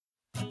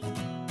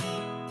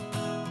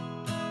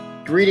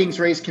Greetings,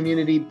 race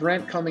community.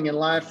 Brent coming in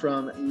live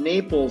from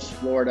Naples,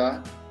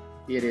 Florida.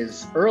 It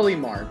is early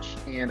March,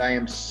 and I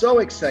am so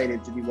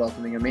excited to be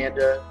welcoming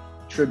Amanda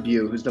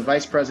Tribue, who's the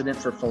Vice President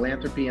for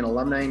Philanthropy and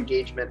Alumni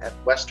Engagement at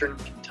Western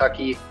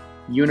Kentucky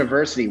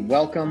University.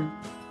 Welcome,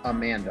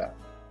 Amanda.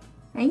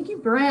 Thank you,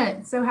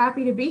 Brent. So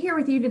happy to be here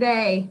with you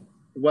today.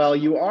 Well,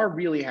 you are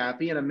really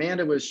happy, and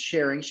Amanda was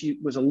sharing, she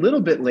was a little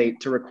bit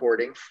late to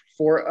recording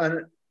for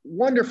a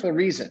wonderful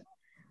reason,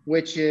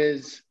 which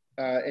is,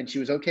 and she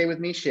was okay with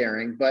me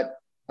sharing, but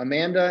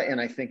Amanda and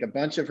I think a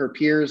bunch of her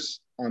peers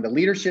on the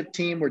leadership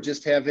team were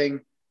just having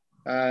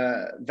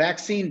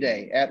vaccine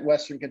day at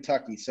Western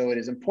Kentucky. So it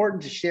is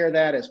important to share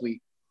that as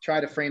we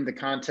try to frame the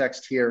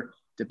context here,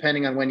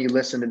 depending on when you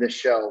listen to this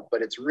show.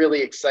 But it's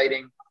really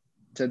exciting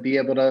to be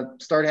able to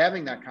start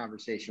having that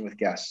conversation with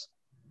guests.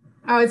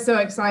 Oh, it's so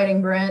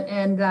exciting, Brent.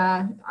 And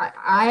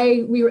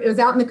it was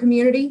out in the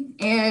community,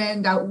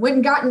 and I went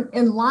and got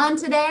in line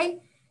today.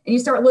 And you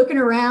start looking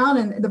around,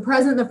 and the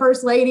president and the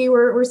first lady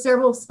were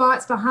several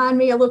spots behind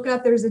me. I look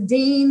up, there's a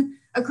dean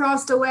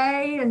across the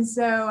way. And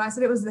so I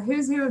said it was the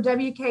who's who of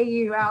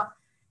WKU out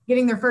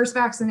getting their first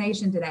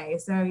vaccination today.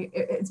 So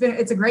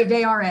it's a great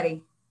day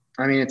already.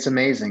 I mean, it's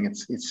amazing.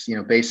 It's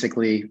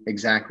basically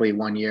exactly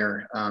 1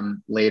 year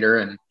later.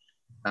 And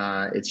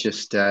it's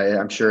just,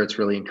 I'm sure it's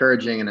really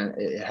encouraging. And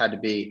it had to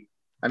be,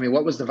 I mean,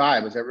 what was the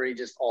vibe? Was everybody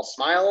just all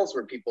smiles?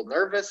 Were people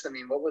nervous? I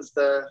mean, what was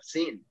the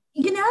scene?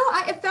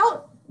 It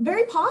felt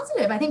very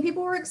positive. I think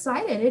people were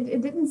excited.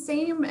 It didn't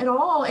seem at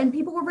all. And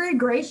people were very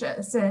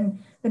gracious. And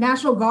the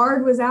National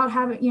Guard was out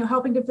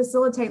helping to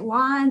facilitate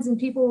lines, and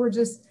people were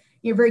just,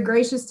 very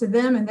gracious to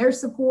them and their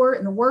support,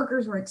 and the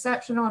workers were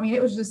exceptional. I mean,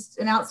 it was just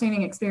an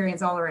outstanding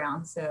experience all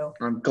around. So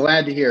I'm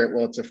glad to hear it.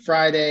 Well, it's a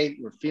Friday.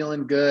 We're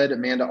feeling good.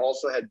 Amanda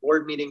also had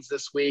board meetings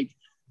this week,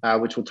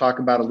 which we'll talk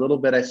about a little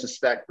bit, I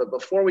suspect. But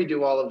before we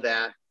do all of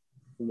that,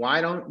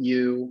 why don't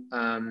you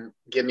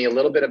give me a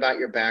little bit about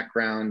your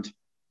background?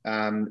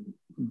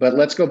 But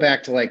let's go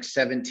back to like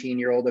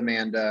 17-year-old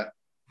Amanda.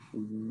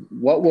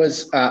 What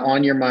was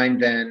on your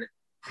mind then?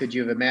 Could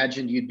you have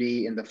imagined you'd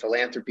be in the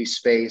philanthropy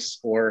space,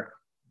 or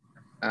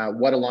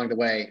what along the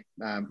way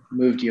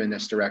moved you in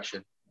this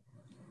direction?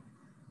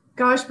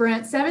 Gosh,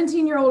 Brent,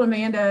 17-year-old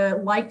Amanda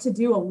liked to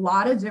do a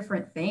lot of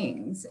different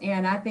things.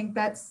 And I think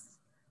that's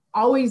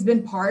always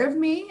been part of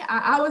me.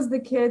 I was the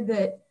kid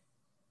that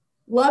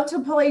loved to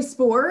play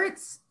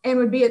sports and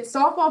would be at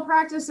softball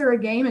practice or a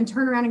game and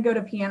turn around and go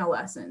to piano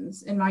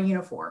lessons in my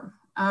uniform.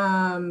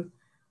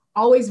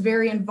 Always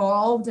very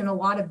involved in a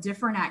lot of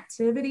different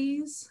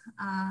activities,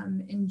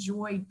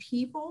 enjoyed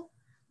people.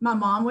 My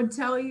mom would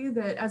tell you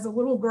that as a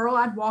little girl,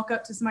 I'd walk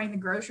up to somebody in the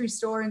grocery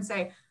store and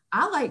say,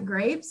 I like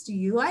grapes. Do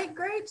you like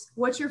grapes?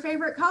 What's your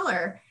favorite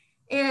color?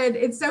 And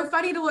it's so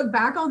funny to look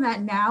back on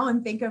that now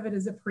and think of it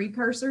as a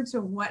precursor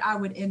to what I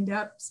would end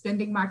up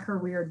spending my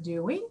career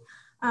doing.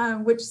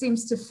 Which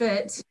seems to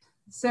fit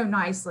so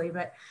nicely.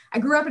 But I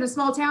grew up in a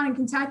small town in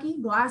Kentucky,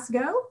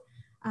 Glasgow.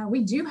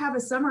 We do have a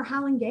summer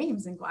Highland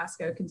Games in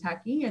Glasgow,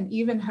 Kentucky, and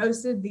even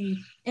hosted the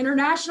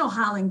International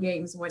Highland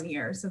Games 1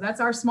 year. So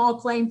that's our small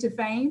claim to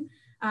fame.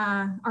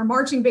 Our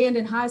marching band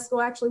in high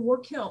school actually wore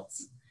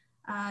kilts.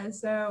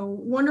 So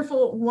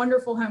wonderful,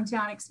 wonderful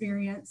hometown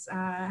experience.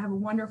 I have a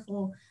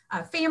wonderful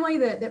family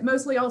that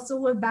mostly also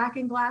live back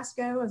in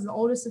Glasgow as the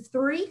oldest of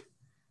three.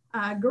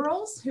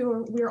 Girls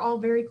we're all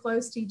very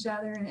close to each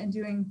other and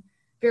doing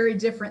very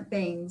different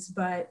things.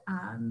 But,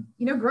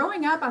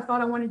 growing up, I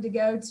thought I wanted to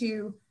go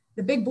to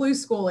the big blue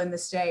school in the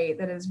state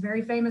that is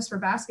very famous for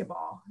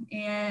basketball.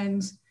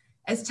 And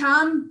as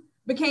time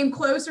became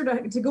closer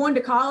to going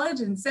to college,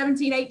 and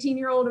 17,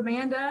 18-year-old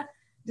Amanda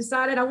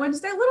decided I wanted to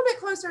stay a little bit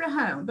closer to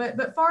home,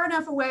 but far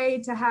enough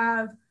away to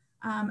have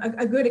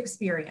a good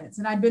experience.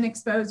 And I'd been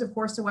exposed, of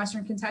course, to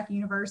Western Kentucky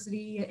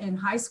University in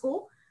high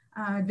school.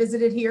 I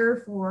visited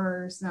here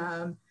for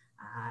some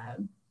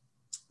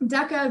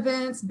DECA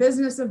events,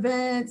 business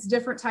events,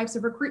 different types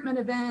of recruitment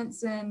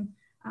events. And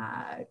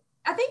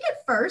I think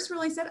at first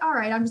really said, all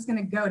right, I'm just going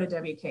to go to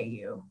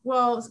WKU.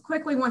 Well,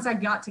 quickly, once I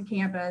got to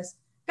campus,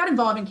 got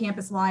involved in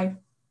campus life,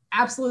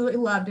 absolutely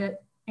loved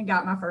it, and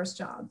got my first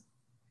job,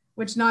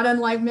 which, not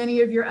unlike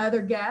many of your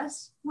other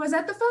guests, was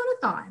at the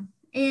Phonathon.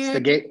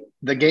 And it's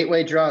the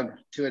gateway drug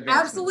to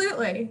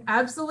advancement.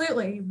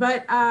 Absolutely.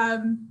 But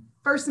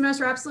first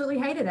semester, absolutely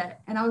hated it,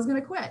 and I was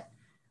going to quit.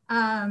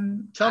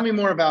 Tell me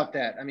more about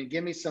that. I mean,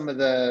 give me some of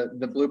the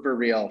blooper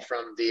reel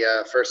from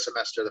the first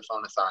semester of the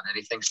Phonathon.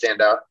 Anything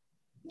stand out?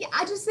 Yeah,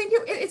 I just think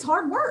it's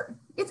hard work.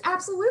 It's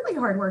absolutely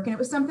hard work, and it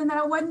was something that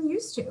I wasn't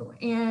used to.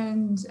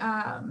 And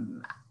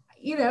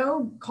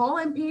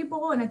calling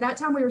people, and at that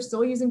time we were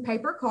still using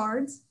paper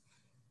cards.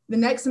 The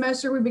next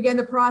semester, we began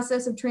the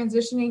process of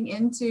transitioning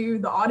into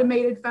the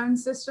automated phone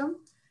system.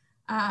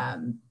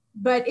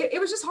 But it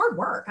was just hard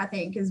work, I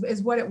think,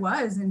 is what it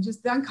was. And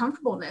just the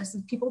uncomfortableness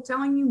of people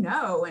telling you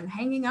no and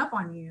hanging up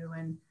on you.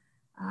 And,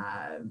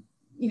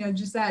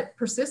 just that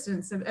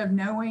persistence of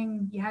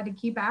knowing you had to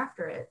keep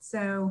after it.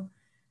 So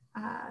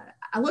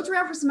I looked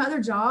around for some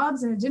other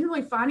jobs and I didn't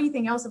really find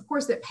anything else, of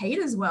course, that paid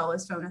as well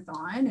as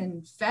Phone-a-thon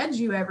and fed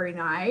you every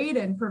night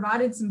and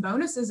provided some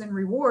bonuses and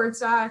rewards.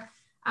 So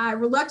I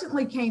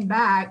reluctantly came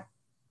back,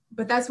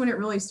 but that's when it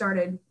really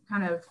started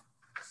kind of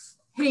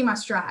hitting my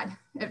stride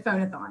at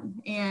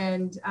Phone-a-thon.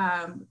 And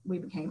we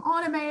became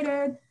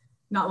automated.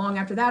 Not long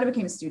after that, I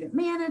became a student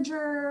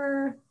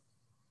manager,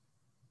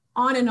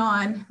 on and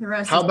on. The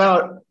rest. How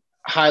about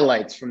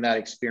highlights from that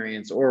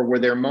experience? Or were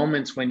there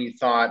moments when you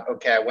thought,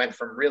 okay, I went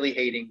from really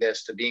hating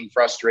this to being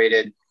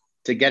frustrated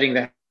to getting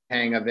the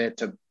hang of it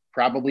to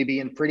probably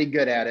being pretty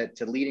good at it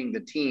to leading the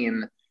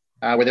team?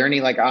 Were there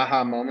any like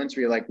aha moments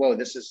where you're like, whoa,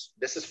 this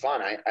is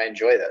fun. I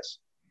enjoy this.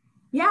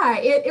 Yeah,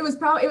 it was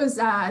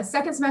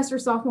second semester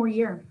sophomore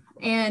year.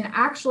 And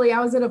actually I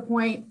was at a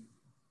point,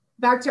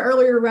 back to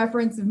earlier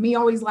reference of me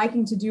always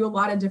liking to do a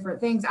lot of different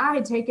things. I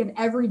had taken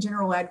every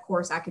general ed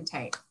course I could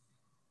take.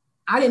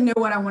 I didn't know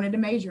what I wanted to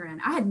major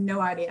in. I had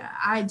no idea.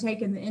 I had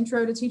taken the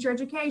intro to teacher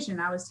education.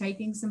 I was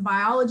taking some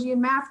biology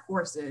and math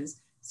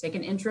courses,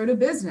 taking intro to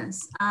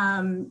business.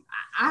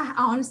 I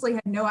honestly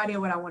had no idea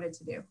what I wanted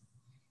to do.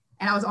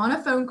 And I was on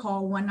a phone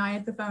call one night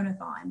at the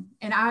Phone-a-thon.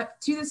 And I,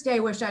 to this day,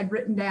 wish I'd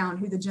written down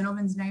who the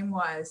gentleman's name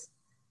was.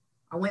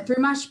 I went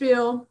through my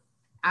spiel,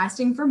 asked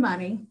him for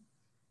money,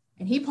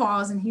 and he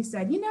paused and he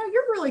said, you know,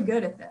 you're really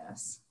good at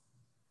this.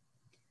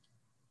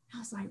 I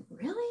was like,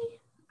 really?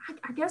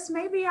 I guess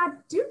maybe I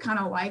do kind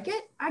of like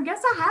it. I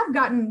guess I have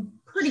gotten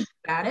pretty good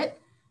at it.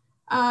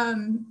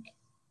 And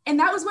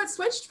that was what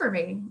switched for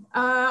me.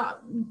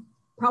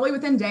 Probably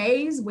within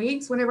days,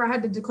 weeks, whenever I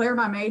had to declare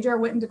my major, I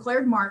went and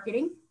declared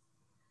marketing.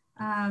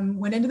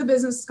 Went into the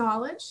business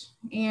college,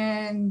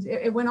 and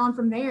it went on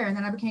from there. And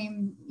then I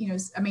became,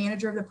 a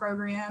manager of the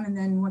program. And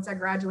then once I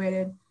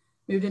graduated,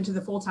 moved into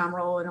the full-time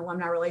role in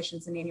alumni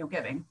relations and annual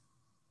giving.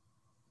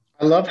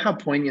 I love how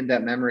poignant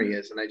that memory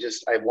is. And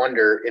I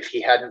wonder if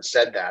he hadn't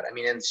said that. I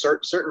mean, in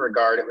certain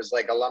regard, it was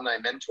like alumni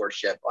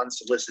mentorship,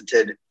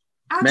 unsolicited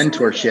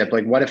mentorship.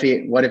 Like what if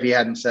he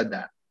hadn't said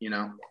that, And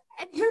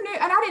who knew?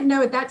 And I didn't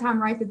know at that time,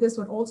 right, that this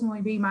would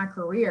ultimately be my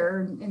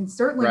career. And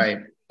certainly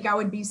I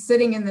would be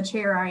sitting in the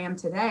chair I am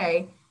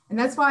today. And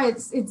that's why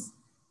it's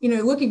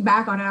looking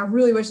back on it, I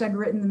really wish I'd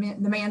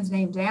written the man's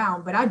name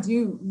down, but I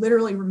do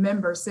literally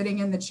remember sitting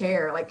in the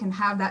chair, like can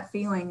have that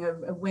feeling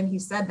of when he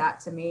said that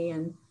to me.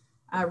 And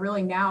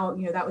really now,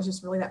 that was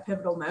just really that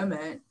pivotal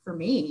moment for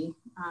me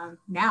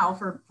now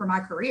for my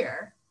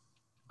career.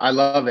 I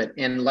love it.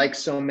 And like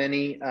so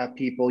many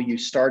people, you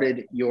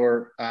started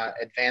your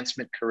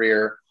advancement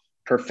career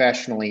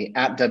professionally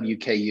at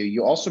WKU.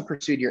 You also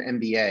pursued your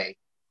MBA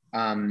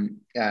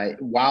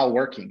while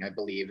working, I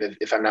believe,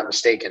 if I'm not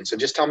mistaken. So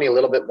just tell me a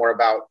little bit more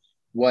about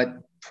what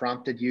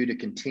prompted you to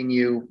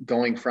continue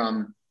going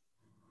from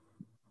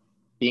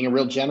being a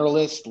real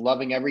generalist,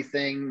 loving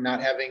everything,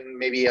 not having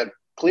maybe a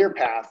clear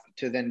path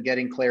to then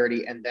getting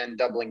clarity and then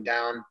doubling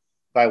down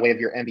by way of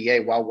your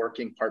MBA while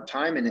working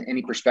part-time, and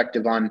any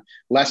perspective on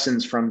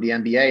lessons from the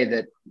MBA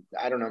that,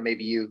 I don't know,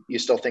 maybe you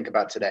still think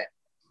about today.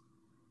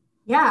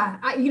 Yeah,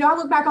 I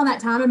look back on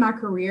that time in my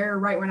career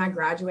right when I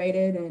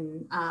graduated,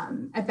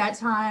 and at that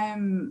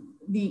time,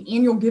 the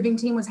annual giving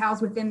team was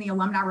housed within the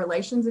alumni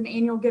relations and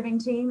annual giving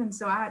team. And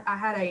so I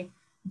had a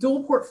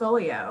dual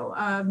portfolio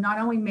of not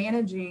only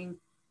managing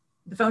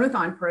the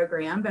Phone-a-thon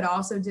program, but I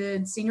also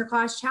did senior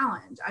class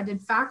challenge. I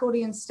did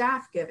faculty and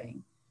staff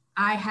giving.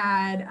 I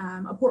had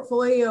a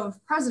portfolio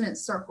of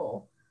President's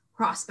Circle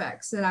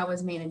prospects that I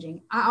was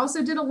managing. I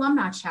also did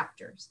alumni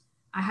chapters.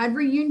 I had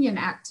reunion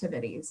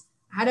activities.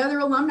 I had other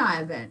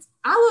alumni events.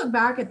 I look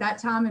back at that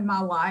time in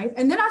my life,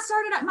 and then I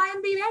started at my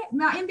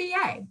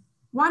MBA.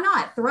 Why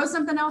not throw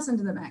something else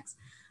into the mix?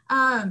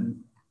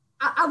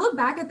 I look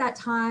back at that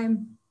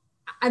time.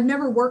 I've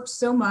never worked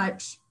so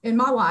much in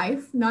my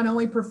life, not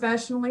only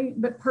professionally,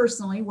 but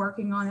personally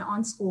working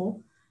on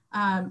school.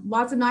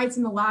 Lots of nights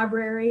in the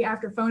library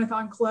after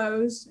Phone-a-thon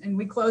closed, and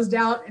we closed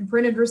out and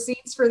printed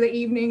receipts for the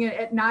evening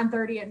at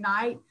 9:30 at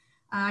night.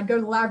 I'd go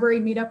to the library,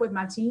 meet up with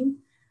my team.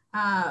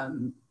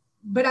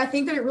 But I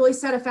think that it really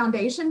set a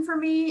foundation for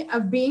me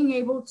of being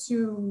able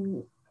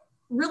to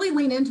really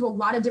lean into a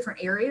lot of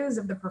different areas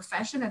of the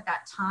profession at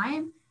that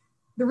time.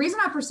 The reason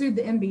I pursued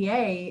the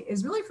MBA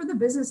is really for the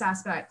business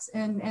aspects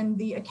and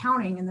the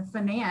accounting and the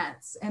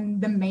finance and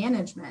the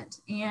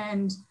management.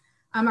 And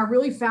I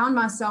really found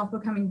myself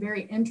becoming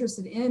very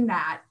interested in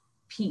that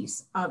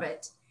piece of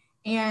it.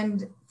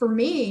 And for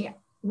me,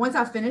 once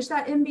I finished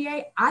that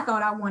MBA, I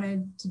thought I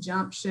wanted to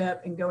jump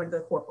ship and go into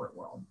the corporate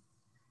world.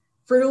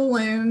 Fruit of the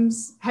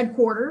Loom's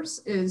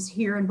headquarters is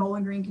here in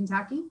Bowling Green,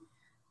 Kentucky.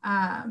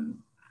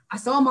 I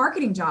saw a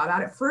marketing job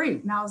out at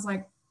Fruit, and I was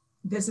like,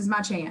 this is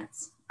my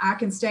chance. I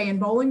can stay in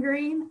Bowling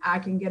Green. I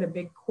can get a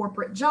big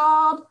corporate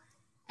job,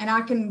 and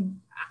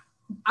I'm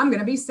going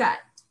to be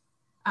set.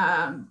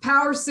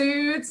 Power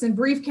suits and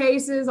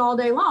briefcases all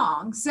day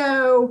long.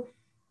 So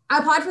I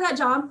applied for that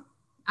job.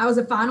 I was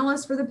a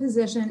finalist for the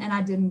position, and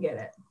I didn't get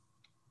it.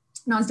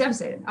 And I was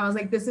devastated. I was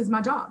like, this is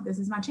my job. This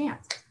is my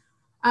chance.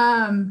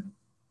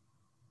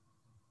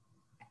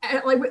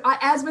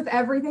 as with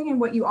everything and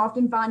what you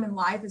often find in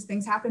life is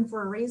things happen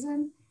for a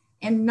reason.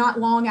 And not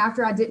long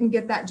after I didn't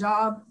get that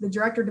job, the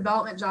director of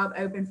development job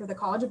opened for the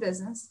College of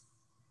Business.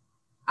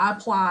 I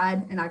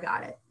applied and I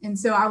got it. And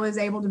so I was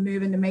able to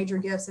move into Major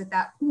Gifts at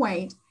that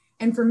point.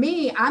 And for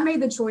me, I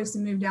made the choice to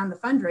move down the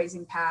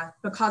fundraising path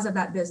because of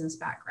that business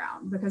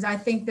background, because I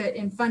think that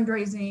in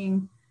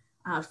fundraising,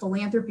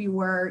 philanthropy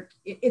work,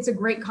 it's a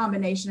great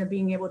combination of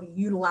being able to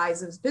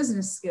utilize those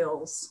business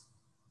skills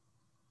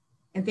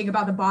and think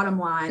about the bottom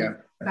line,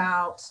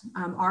 about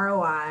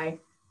ROI,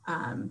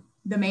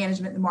 the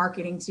management, the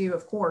marketing too,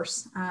 of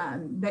course.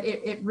 But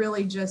it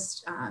really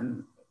just,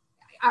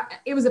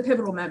 it was a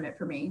pivotal moment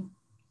for me.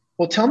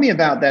 Well, tell me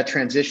about that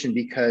transition,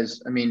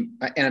 because I mean,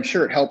 and I'm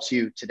sure it helps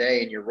you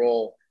today in your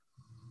role,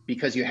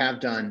 because you have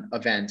done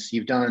events,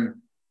 you've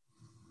done,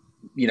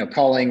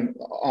 calling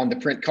on the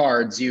print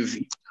cards, you've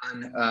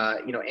done,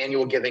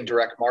 annual giving,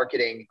 direct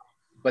marketing,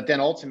 but then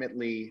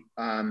ultimately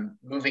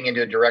moving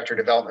into director of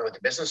development with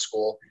the business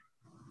school.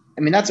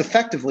 I mean, that's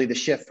effectively the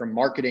shift from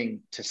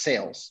marketing to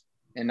sales.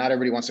 And not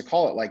everybody wants to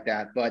call it like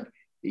that, but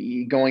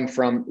going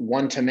from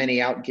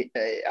one-to-many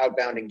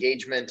outbound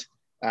engagement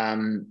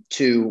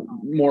to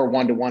more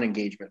one-to-one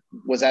engagement.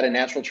 Was that a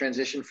natural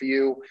transition for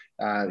you?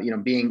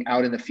 Being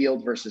out in the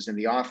field versus in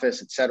the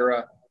office, et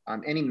cetera.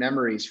 Any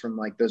memories from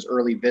like those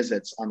early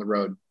visits on the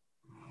road?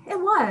 It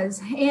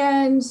was.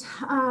 And,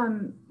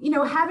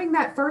 having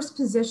that first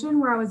position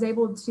where I was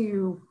able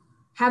to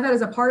have that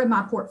as a part of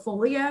my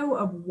portfolio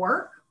of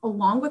work,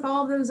 along with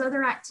all of those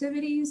other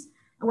activities,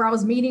 where I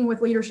was meeting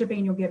with leadership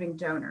annual giving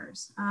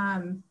donors.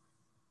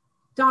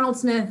 Donald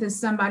Smith is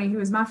somebody who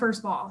was my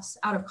first boss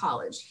out of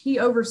college. He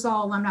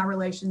oversaw alumni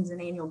relations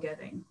and annual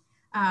giving.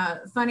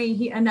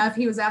 Funny enough,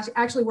 he was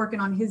actually working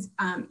on his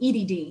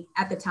EDD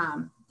at the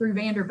time through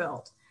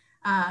Vanderbilt.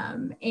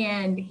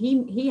 And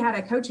he had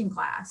a coaching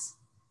class,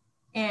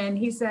 and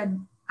he said,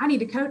 I need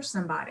to coach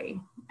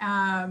somebody.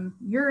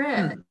 You're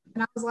it.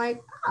 And I was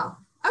like, oh,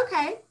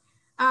 okay.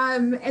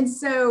 And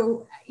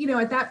so,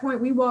 at that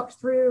point we walked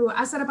through,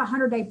 I set up a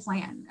 100-day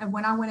plan of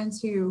when I went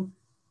into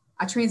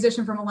I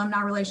transitioned from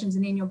alumni relations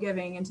and annual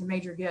giving into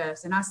Major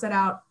Gifts. And I set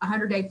out a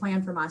 100-day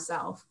plan for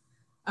myself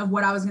of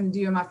what I was going to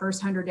do in my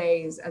first 100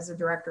 days as a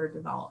director of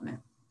development.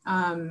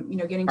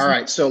 Getting all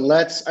right. So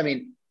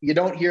you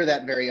don't hear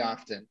that very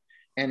often.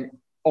 And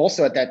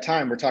also at that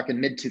time, we're talking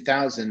mid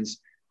 2000s,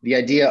 the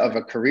idea of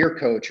a career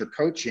coach or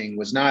coaching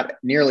was not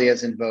nearly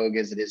as in vogue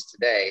as it is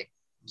today.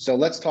 So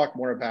let's talk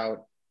more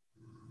about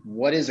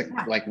what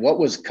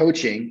was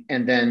coaching,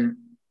 and then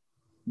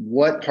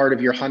what part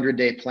of your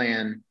 100-day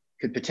plan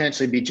could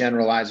potentially be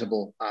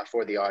generalizable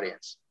for the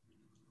audience.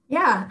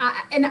 Yeah,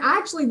 I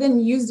actually then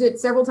used it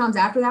several times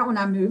after that when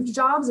I moved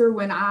jobs or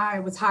when I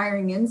was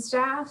hiring in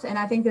staff. And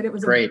I think that it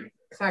was a very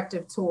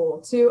effective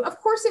tool to, of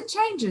course it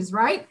changes,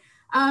 right?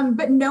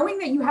 But knowing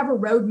that you have a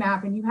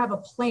roadmap and you have a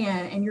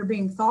plan and you're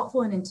being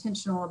thoughtful and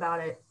intentional about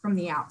it from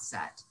the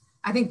outset.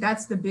 I think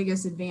that's the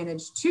biggest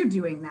advantage to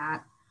doing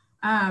that.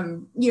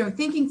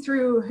 Thinking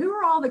through who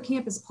are all the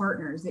campus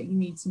partners that you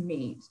need to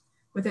meet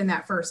within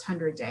that first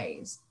 100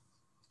 days.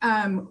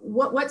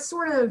 What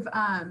sort of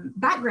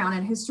background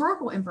and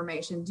historical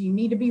information do you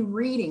need to be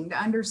reading to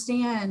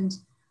understand,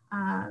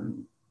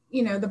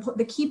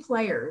 the key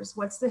players?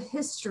 What's the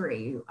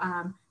history?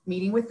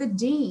 Meeting with the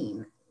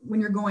dean when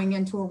you're going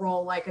into a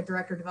role like a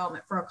director of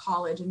development for a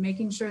college, and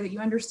making sure that you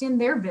understand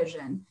their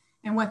vision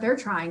and what they're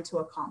trying to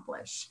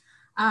accomplish.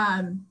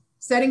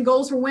 Setting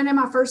goals for when am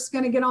I first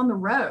going to get on the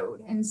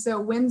road? And so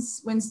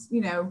when's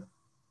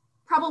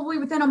probably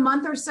within a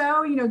month or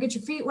so, get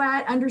your feet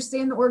wet,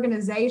 understand the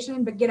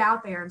organization, but get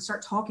out there and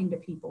start talking to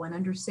people and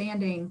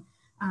understanding,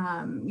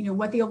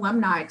 what the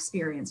alumni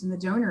experience and the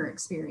donor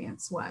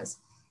experience was.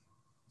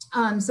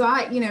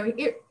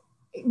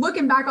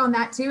 Looking back on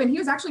that too, and he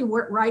was actually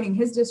writing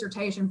his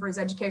dissertation for his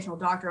educational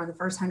doctor on the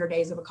first 100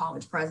 days of a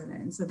college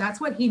president. And so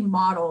that's what he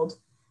modeled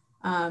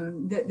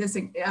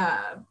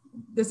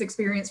this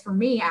experience for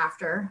me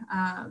after.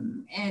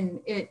 And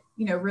it,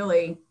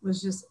 really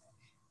was just,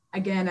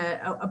 again,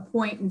 a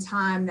point in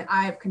time that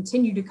I have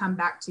continued to come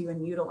back to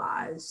and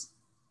utilize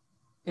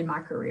in my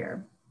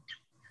career.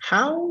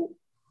 How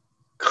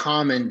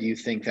common do you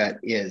think that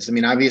is? I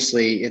mean,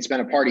 obviously it's been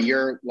a part of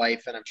your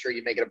life, and I'm sure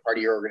you make it a part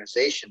of your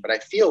organization, but I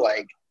feel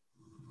like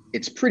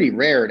it's pretty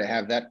rare to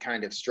have that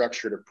kind of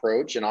structured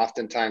approach. And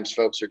oftentimes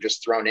folks are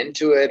just thrown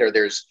into it, or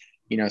there's,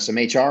 some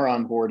HR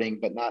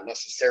onboarding, but not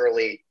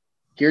necessarily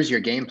here's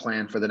your game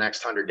plan for the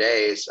next 100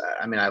 days.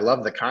 I mean, I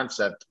love the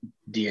concept.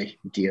 Do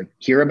you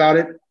hear about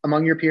it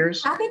among your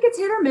peers? I think it's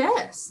hit or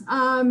miss.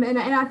 And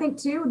I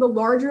think too, the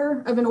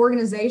larger of an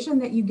organization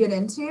that you get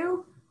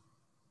into,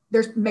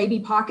 there's maybe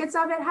pockets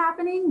of it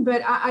happening,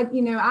 but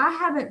I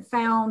haven't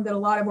found that a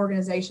lot of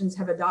organizations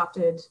have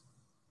adopted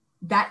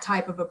that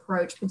type of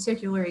approach,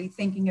 particularly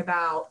thinking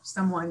about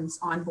someone's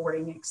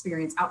onboarding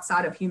experience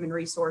outside of human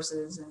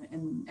resources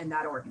and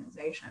that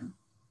organization.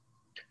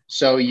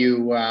 So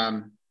you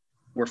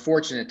were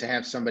fortunate to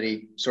have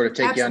somebody sort of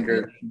take Absolutely. You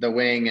under the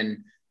wing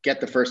and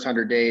get the first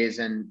 100 days,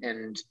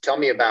 and tell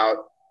me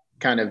about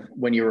kind of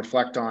when you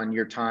reflect on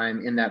your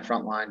time in that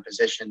frontline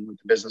position with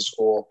the business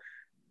school,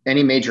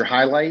 any major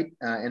highlight?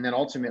 And then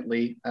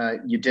ultimately,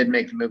 you did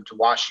make the move to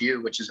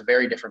WashU, which is a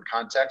very different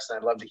context. And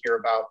I'd love to hear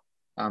about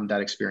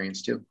that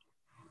experience too.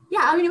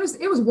 Yeah, I mean,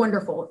 it was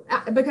wonderful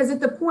because at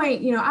the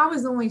point, I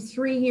was only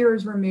 3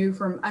 years removed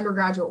from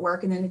undergraduate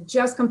work and then had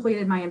just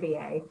completed my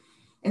MBA.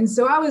 And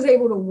so I was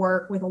able to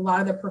work with a lot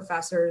of the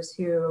professors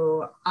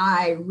who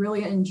I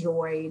really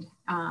enjoyed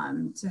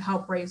to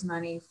help raise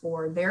money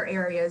for their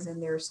areas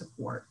and their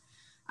support.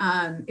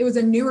 It was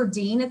a newer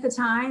dean at the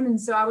time.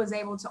 And so I was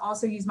able to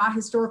also use my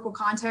historical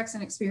context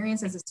and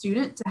experience as a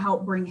student to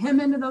help bring him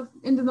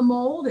into the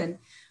mold and,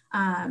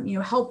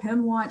 help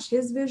him launch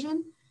his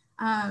vision.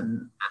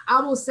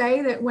 I will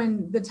say that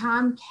when the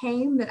time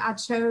came that I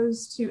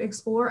chose to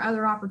explore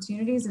other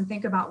opportunities and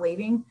think about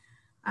leaving,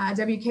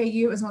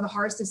 WKU was one of the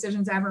hardest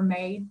decisions I ever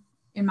made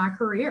in my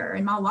career,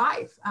 in my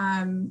life.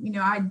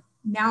 I'd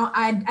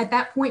at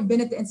that point been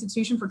at the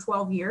institution for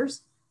 12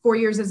 years, 4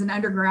 years as an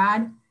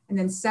undergrad, and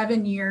then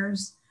 7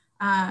 years,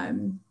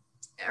 7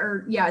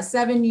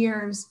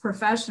 years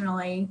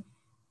professionally.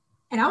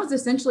 And I was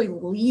essentially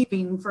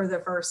leaving for the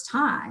first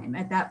time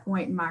at that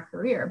point in my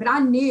career. But I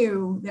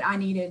knew that I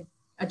needed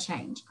a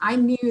change. I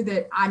knew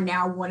that I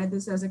now wanted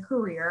this as a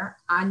career.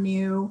 I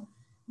knew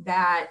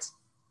that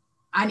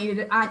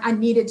I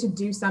needed to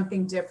do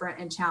something different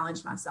and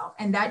challenge myself.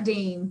 And that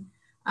dean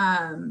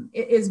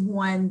is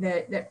one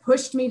that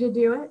pushed me to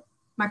do it.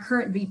 My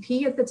current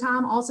VP at the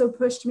time also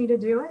pushed me to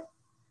do it.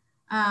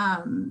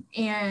 And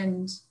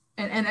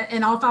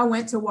off I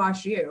went to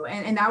WashU.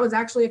 And that was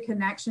actually a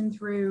connection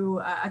through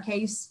a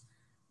case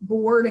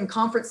board and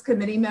conference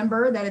committee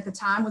member that at the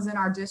time was in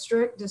our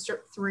district,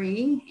 District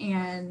 3.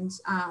 And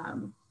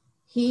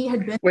he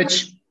had been—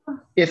 Which,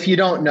 if you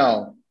don't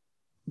know,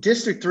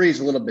 District 3 is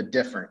a little bit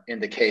different in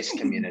the case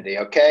community,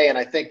 okay? And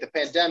I think the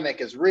pandemic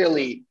has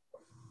really,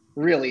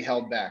 really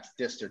held back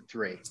District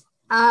 3.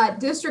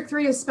 District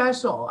 3 is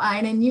special,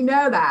 and you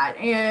know that.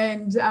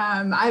 And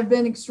I've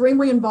been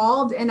extremely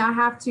involved, and I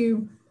have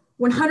to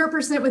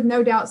 100% with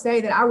no doubt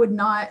say that I would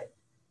not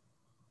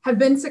have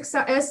been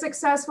as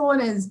successful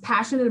and as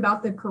passionate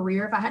about the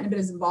career if I hadn't been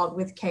as involved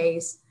with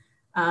CASE.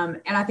 And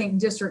I think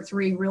District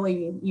 3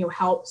 really,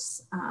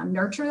 helps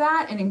nurture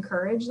that and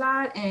encourage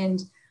that.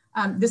 And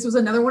this was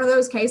another one of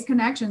those CASE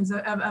connections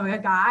of a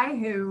guy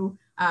who,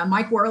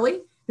 Mike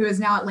Worley, who is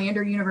now at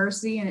Lander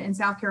University in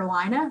South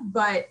Carolina.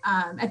 But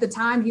at the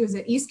time, he was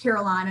at East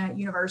Carolina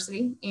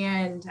University,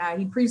 and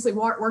he previously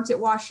worked at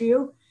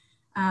WashU.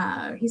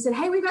 He said,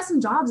 "Hey, we've got some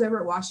jobs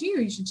over at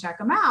WashU. You should check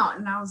them out."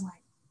 And I was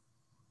like,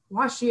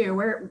 "WashU?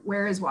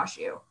 Where is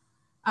WashU?"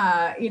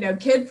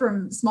 Kid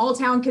from small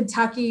town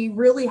Kentucky,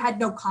 really had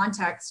no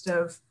context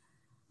of,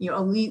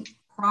 elite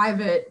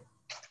private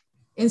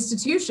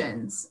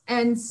institutions.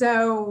 And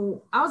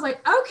so I was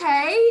like,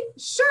 okay,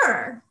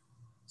 sure.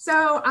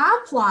 So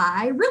I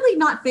apply, really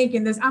not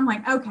thinking this. I'm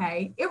like,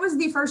 okay, it was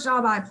the first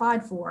job I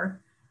applied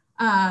for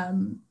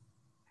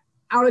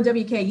out of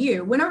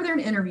WKU. Went over there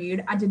and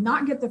interviewed. I did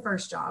not get the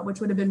first job, which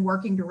would have been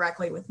working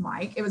directly with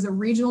Mike. It was a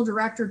regional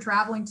director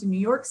traveling to New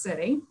York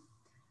City.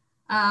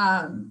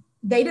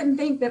 They didn't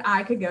think that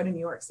I could go to New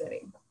York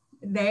City.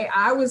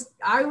 I was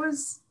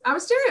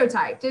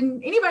stereotyped,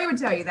 and anybody would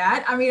tell you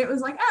that. I mean, it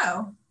was like,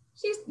 oh,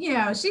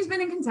 she's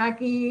been in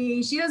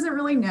Kentucky. She doesn't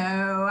really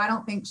know. I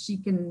don't think she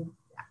can.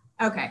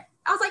 Okay.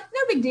 I was like,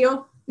 no big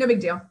deal. No big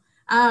deal.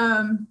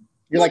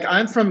 You're like,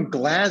 I'm from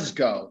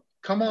Glasgow.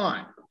 Come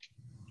on.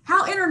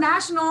 How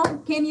international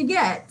can you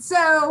get?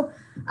 So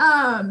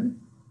I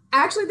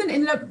actually then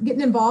ended up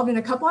getting involved in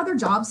a couple other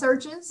job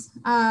searches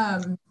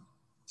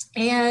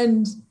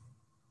and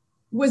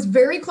was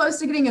very close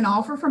to getting an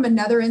offer from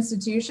another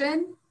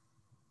institution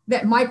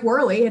that Mike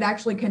Worley had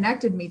actually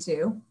connected me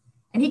to.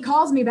 And he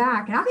calls me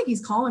back, and I think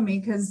he's calling me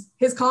because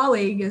his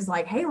colleague is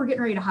like, "Hey, we're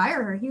getting ready to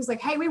hire her." He was like,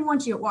 "Hey, we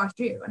want you at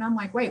WashU." And I'm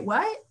like, "Wait,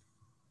 what?"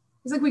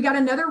 He's like, "We got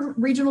another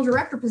regional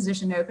director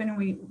position open, and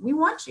we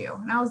want you."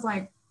 And I was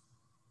like,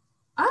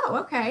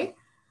 "Oh, okay."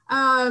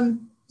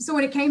 So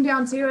when it came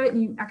down to it,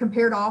 and I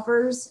compared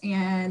offers,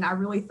 and I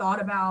really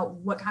thought about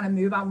what kind of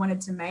move I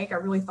wanted to make. I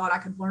really thought I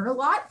could learn a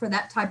lot for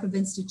that type of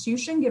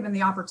institution, given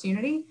the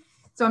opportunity.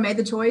 So I made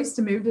the choice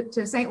to move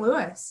to St.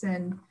 Louis,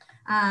 and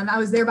I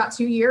was there about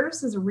 2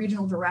 years as a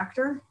regional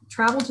director,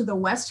 traveled to the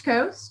West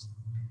Coast,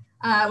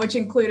 which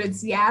included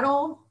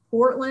Seattle,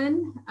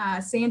 Portland,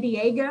 San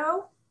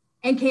Diego,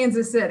 and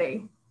Kansas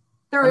City.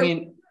 Throw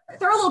a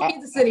little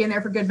Kansas City in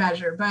there for good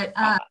measure, but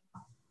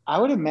I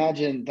would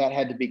imagine that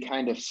had to be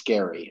kind of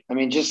scary. I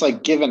mean, just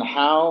like given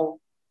how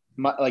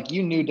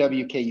you knew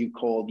WKU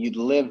cold, you'd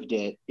lived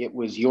it. It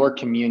was your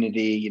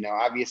community,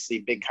 obviously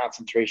big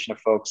concentration of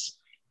folks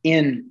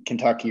in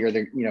Kentucky or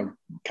the,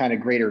 kind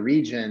of greater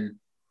region.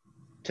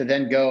 To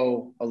then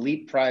go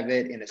elite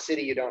private in a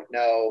city you don't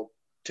know,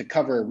 to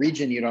cover a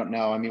region you don't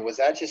know. I mean, was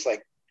that just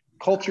like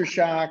culture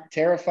shock,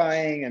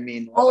 terrifying? I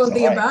mean, all of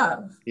the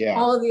above. Yeah.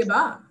 All of the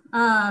above.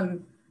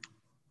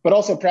 but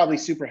also probably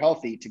super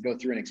healthy to go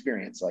through an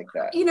experience like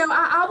that. You know,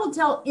 I will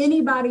tell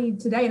anybody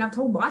today, and I've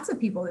told lots of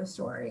people this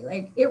story,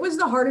 like it was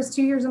the hardest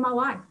 2 years of my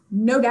life,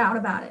 no doubt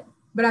about it.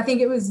 But I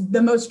think it was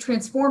the most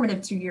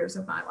transformative 2 years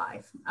of my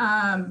life.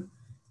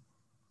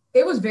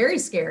 It was very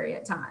scary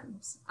at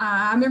times.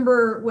 I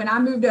remember when I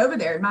moved over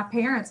there,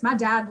 my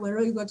dad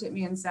literally looked at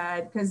me and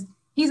said, because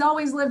he's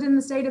always lived in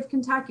the state of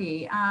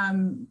Kentucky,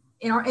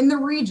 in the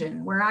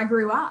region where I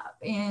grew up.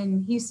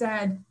 And he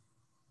said,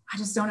 I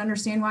just don't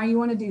understand why you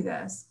want to do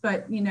this,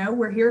 but you know,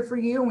 we're here for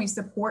you and we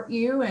support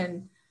you.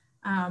 And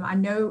I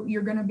know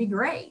you're going to be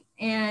great.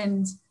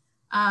 And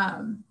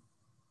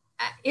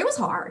it was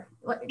hard,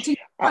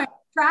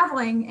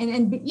 traveling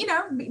and you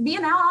know,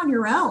 being out on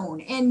your own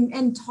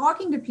and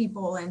talking to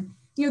people. And,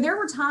 you know, there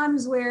were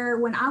times where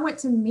when I went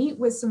to meet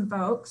with some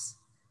folks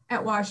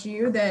at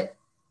WashU that,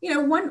 you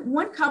know,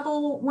 one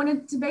couple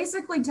wanted to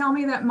basically tell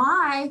me that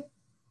my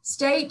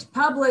state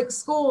public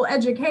school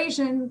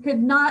education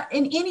could not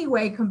in any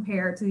way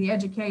compare to the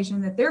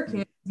education that their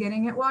kids are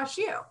getting at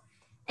WashU.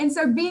 And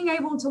so being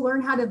able to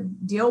learn how to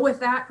deal with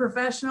that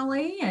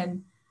professionally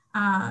and,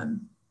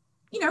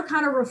 you know,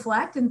 kind of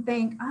reflect and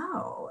think,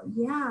 oh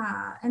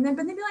yeah. And then,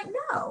 but they'd be like,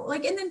 no,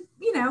 like, and then,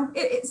 you know,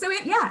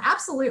 yeah,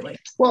 absolutely.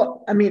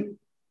 Well, I mean,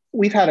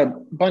 we've had a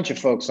bunch of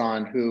folks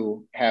on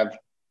who have,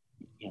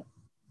 you know,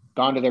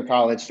 gone to their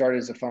college, started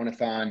as a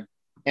phone-a-thon,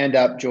 end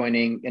up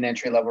joining an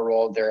entry-level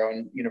role at their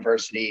own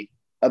university,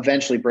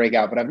 eventually break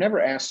out. But I've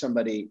never asked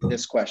somebody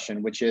this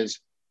question, which is,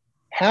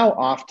 how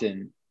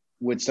often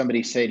would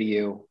somebody say to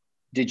you,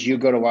 did you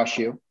go to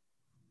WashU?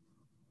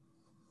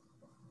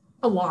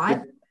 A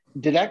lot.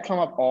 Did that come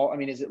up all? I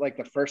mean, is it like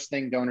the first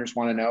thing donors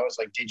want to know is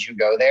like, did you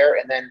go there?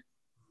 And then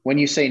when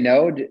you say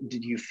no,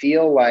 did you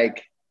feel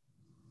like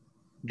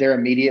they're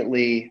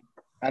immediately,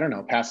 I don't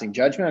know, passing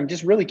judgment? I'm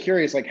just really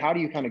curious, like, how do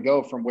you kind of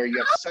go from where you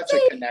have such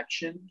a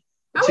connection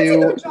I would say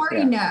the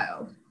majority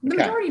no. The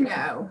majority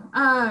no.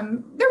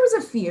 There was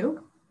a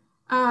few.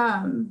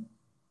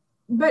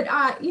 But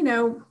you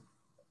know,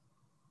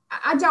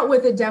 I dealt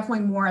with it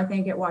definitely more, I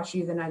think, at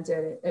WashU than I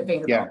did at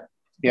Vanderbilt.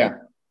 Yeah.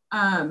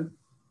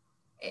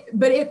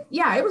 But it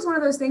was one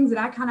of those things that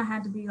I kind of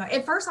had to be like,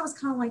 at first I was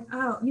kind of like,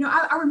 oh, you know,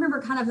 I remember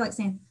kind of like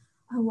saying,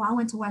 oh, well, I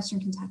went to Western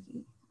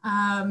Kentucky.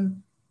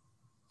 And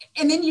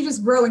then you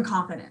just grow in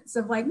confidence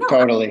of like, no,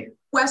 totally.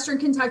 Western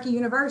Kentucky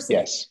University.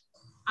 Yes.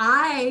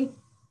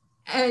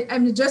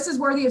 I'm just as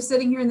worthy of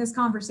sitting here in this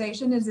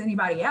conversation as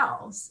anybody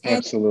else. And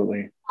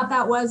absolutely. What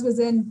that was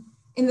in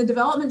the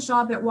development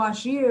shop at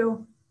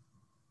WashU,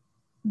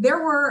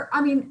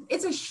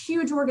 it's a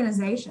huge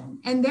organization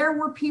and there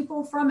were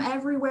people from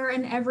everywhere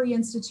in every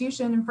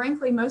institution. And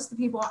frankly, most of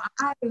the people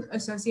I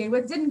associated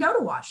with didn't go to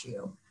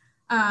WashU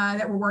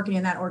that were working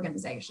in that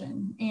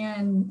organization.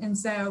 And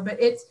so, but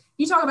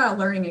you talk about a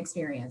learning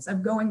experience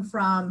of going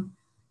from,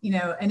 you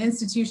know, an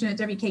institution at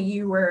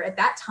WKU where at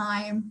that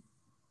time,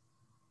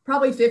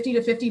 probably 50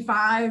 to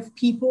 55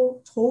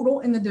 people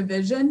total in the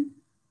division,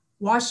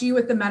 WashU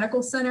at the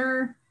medical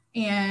center,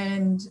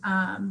 and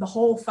the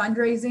whole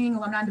fundraising,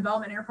 alumni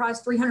development enterprise,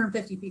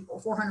 350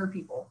 people, 400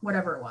 people,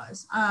 whatever it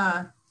was.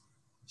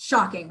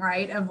 Shocking,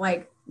 right? Of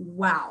like,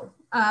 wow.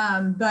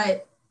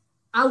 But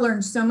I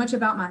learned so much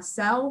about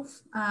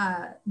myself,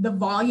 the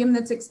volume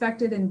that's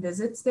expected in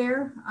visits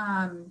there.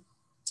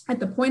 At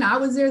the point I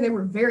was there, they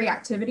were very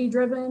activity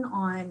driven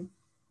on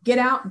get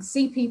out and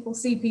see people.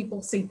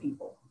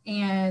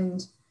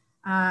 And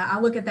I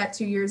look at that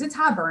 2 years, it's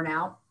high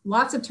burnout,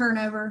 lots of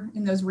turnover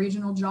in those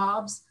regional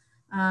jobs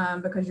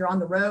because you're on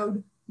the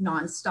road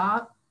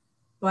nonstop.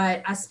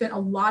 But I spent a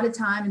lot of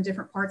time in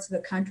different parts of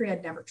the country.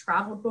 I'd never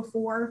traveled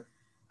before.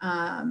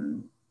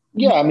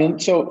 Yeah, I mean,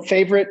 so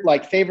favorite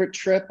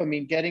trip, I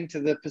mean, getting to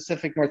the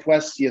Pacific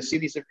Northwest, you see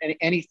these,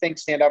 anything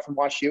stand out from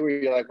WashU where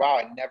you're like, wow,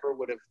 I never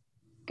would have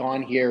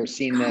gone here or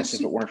seen this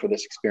if it weren't for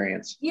this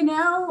experience? You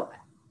know,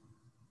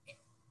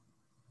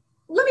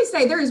 let me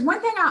say, there is one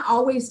thing I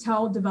always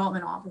tell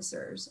development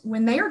officers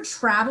when they are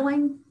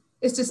traveling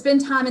is to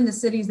spend time in the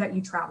cities that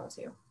you travel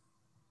to.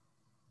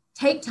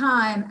 Take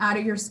time out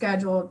of your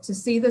schedule to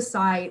see the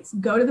sites,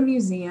 go to the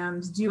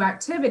museums, do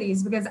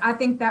activities, because I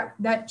think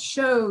that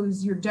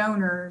shows your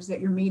donors that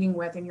you're meeting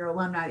with and your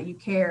alumni that you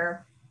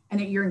care and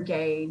that you're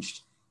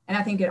engaged. And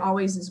I think it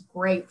always is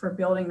great for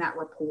building that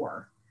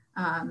rapport.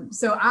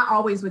 So I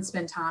always would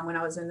spend time when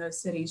I was in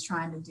those cities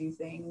trying to do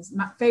things.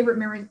 My favorite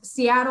memory,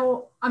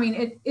 Seattle, I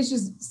mean, it's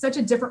just such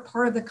a different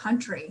part of the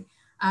country.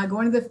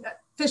 Going to the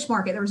fish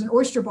market, there was an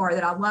oyster bar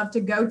that I loved to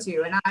go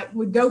to, and I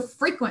would go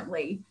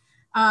frequently.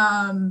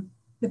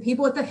 The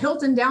people at the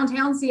Hilton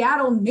downtown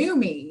Seattle knew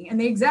me in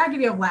the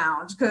executive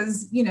lounge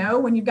because, you know,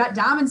 when you've got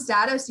diamond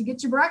status, you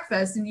get your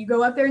breakfast and you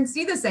go up there and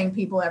see the same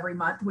people every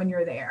month when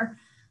you're there.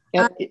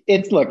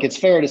 It's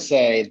fair to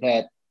say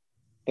that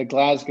the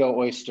Glasgow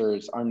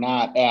oysters are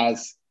not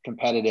as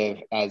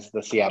competitive as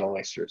the Seattle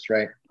oysters,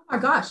 right? Oh my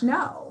gosh,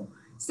 no.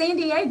 San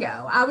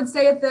Diego, I would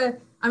say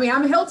I'm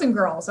a Hilton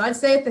girl, so I'd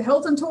say at the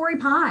Hilton Torrey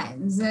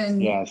Pines.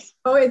 And yes.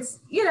 it's,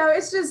 you know,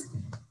 it's just,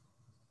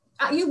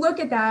 you look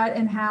at that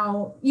and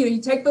how,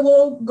 you take the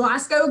little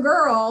Glasgow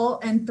girl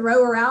and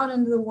throw her out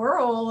into the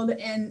world.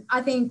 And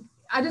I think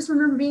I just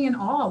remember being in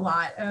awe a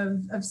lot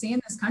of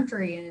seeing this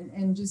country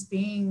and just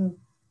being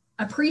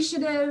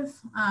appreciative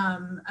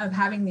of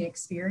having the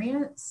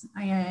experience.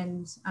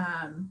 And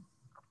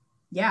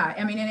yeah,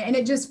 I mean, and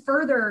it just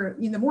further,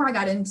 the more I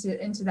got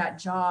into that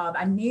job,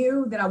 I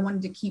knew that I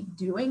wanted to keep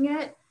doing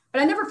it,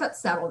 but I never felt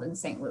settled in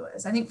St.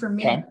 Louis. I think for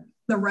me,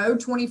 the road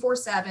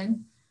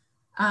 24/7.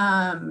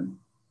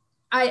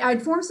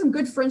 I'd formed some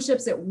good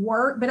friendships at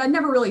work, but I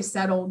never really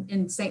settled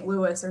in St.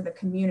 Louis or the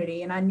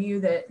community. And I knew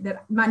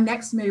that my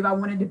next move, I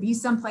wanted to be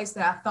someplace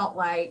that I felt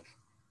like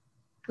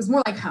was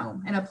more like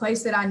home, and a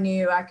place that I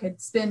knew I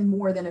could spend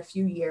more than a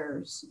few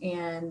years.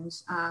 And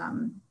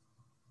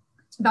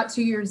about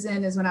 2 years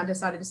in is when I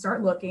decided to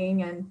start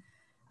looking, and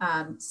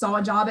saw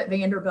a job at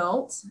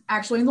Vanderbilt,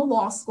 actually in the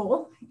law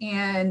school,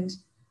 and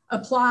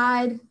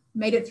applied,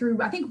 made it through,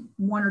 I think,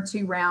 1 or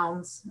 2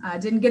 rounds.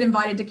 Didn't get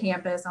invited to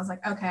campus. I was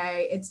like,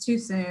 okay, it's too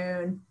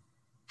soon.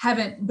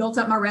 Haven't built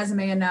up my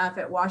resume enough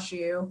at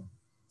WashU.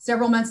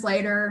 Several months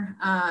later,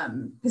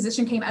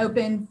 position came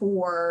open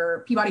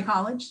for Peabody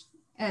College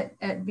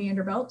at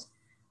Vanderbilt.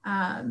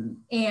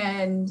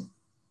 And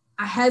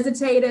I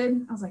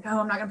hesitated. I was like, oh,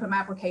 I'm not gonna put my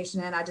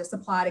application in. I just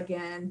applied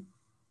again.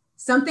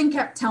 Something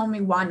kept telling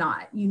me, why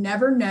not? You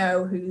never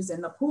know who's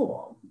in the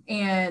pool.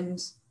 And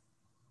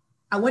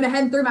I went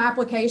ahead and threw my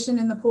application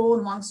in the pool,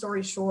 and long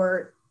story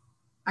short,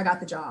 I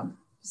got the job.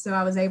 So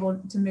I was able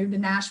to move to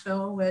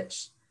Nashville,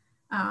 which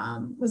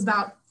was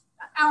about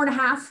an hour and a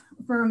half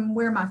from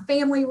where my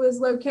family was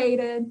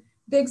located.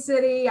 Big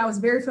city I was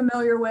very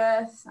familiar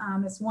with.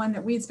 It's one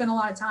that we'd spent a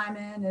lot of time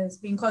in, is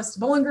being close to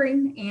Bowling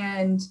Green.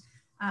 And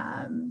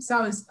so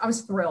I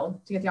was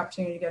thrilled to get the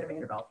opportunity to go to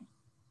Vanderbilt.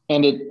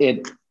 And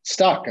it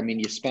stuck. I mean,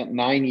 you spent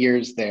 9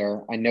 years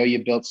there. I know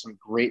you built some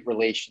great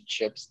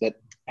relationships that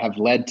have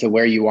led to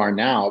where you are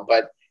now.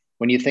 But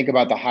when you think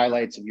about the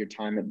highlights of your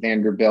time at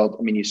Vanderbilt,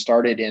 I mean, you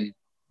started in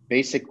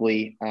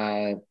basically,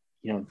 I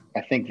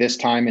think this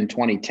time in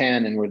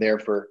 2010, and were there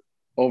for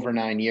over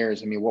 9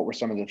 years. I mean, what were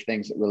some of the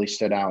things that really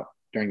stood out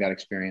during that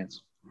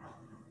experience?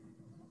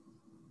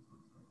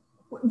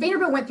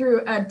 Vanderbilt went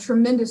through a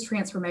tremendous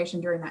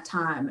transformation during that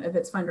time of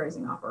its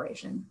fundraising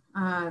operation.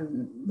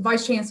 The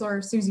Vice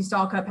Chancellor, Susie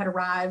Stallcup, had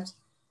arrived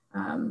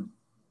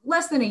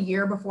less than a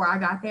year before I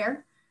got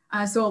there.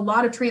 So a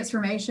lot of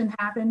transformation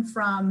happened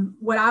from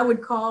what I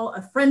would call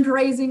a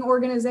fundraising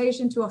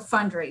organization to a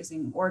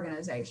fundraising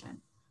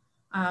organization.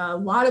 A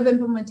lot of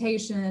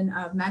implementation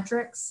of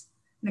metrics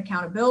and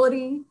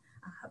accountability,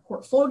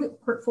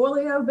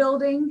 portfolio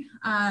building.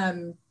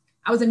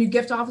 I was a new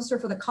gift officer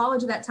for the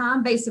college at that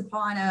time, based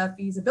upon a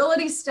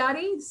feasibility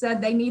study,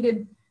 said they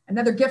needed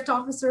another gift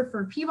officer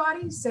for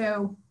Peabody.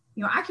 So,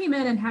 I came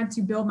in and had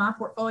to build my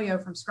portfolio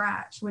from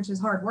scratch, which is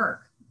hard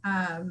work.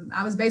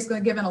 I was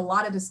basically given a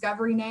lot of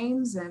discovery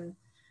names and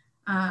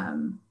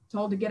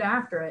told to get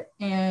after it.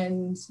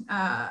 And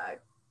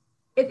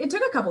it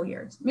took a couple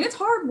years. I mean, it's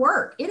hard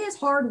work. It is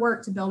hard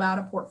work to build out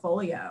a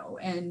portfolio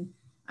and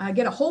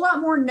get a whole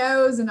lot more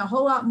no's and a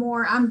whole lot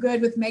more, I'm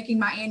good with making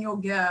my annual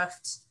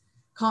gift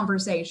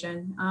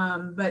conversation.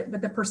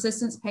 But the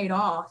persistence paid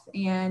off.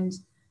 And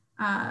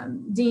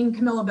Dean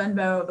Camilla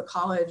Benbow of the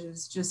college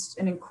is just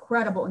an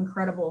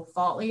incredible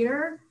thought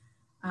leader,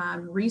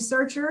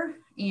 researcher,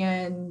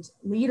 and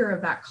leader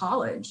of that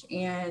college.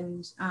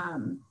 And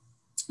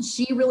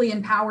she really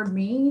empowered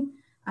me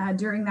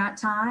during that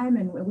time.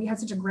 And we had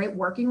such a great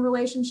working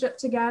relationship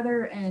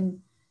together.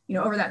 And,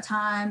 over that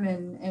time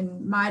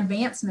and my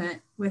advancement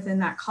within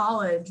that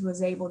college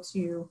was able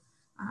to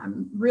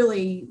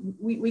really,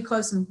 we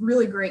closed some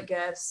really great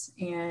gifts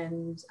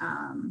and,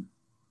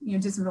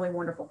 did some really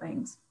wonderful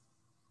things.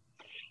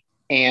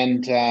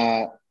 And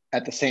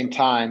at the same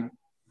time,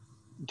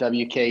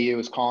 WKU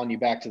is calling you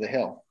back to the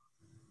Hill.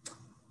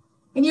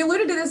 And you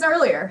alluded to this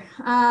earlier.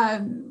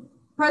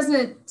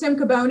 President Tim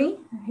Caboni,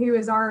 who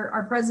is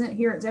our president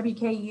here at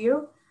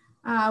WKU,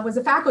 was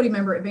a faculty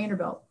member at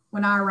Vanderbilt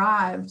when I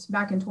arrived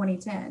back in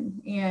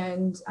 2010.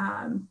 And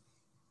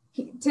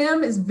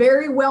Tim is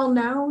very well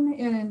known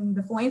in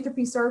the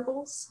philanthropy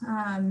circles.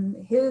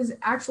 His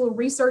actual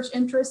research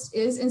interest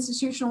is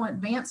institutional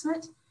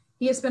advancement.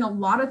 He has spent a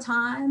lot of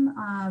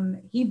time.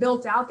 He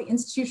built out the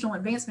institutional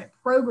advancement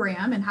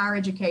program in higher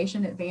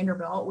education at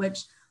Vanderbilt,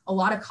 which a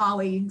lot of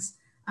colleagues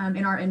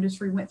in our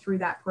industry went through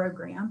that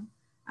program.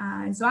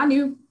 And so I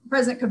knew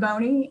President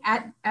Caboni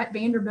at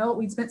Vanderbilt.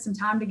 We'd spent some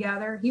time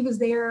together. He was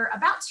there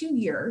about 2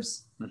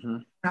 years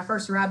when I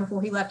first arrived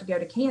before he left to go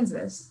to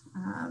Kansas.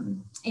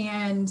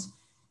 And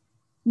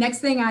next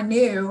thing I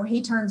knew,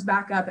 he turns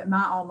back up at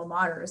my alma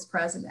mater as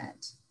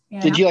president.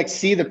 And did you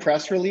see the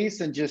press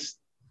release and just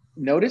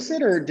notice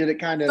it, or did it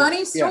kind of—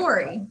 Funny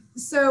story. Yeah.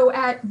 So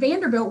at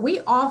Vanderbilt,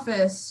 we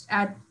officed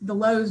at the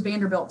Lowe's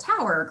Vanderbilt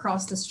Tower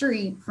across the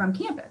street from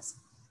campus.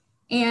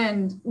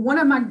 And one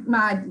of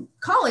my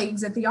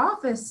colleagues at the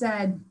office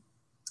said,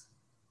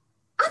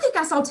 I think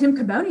I saw Tim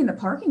Caboni in the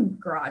parking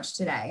garage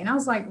today. And I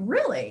was like,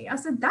 really? I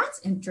said, that's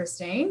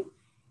interesting.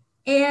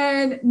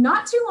 And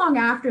not too long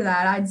after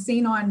that, I'd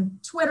seen on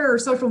Twitter or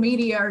social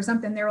media or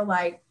something, they were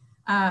like,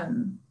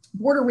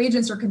 Board of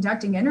Regents are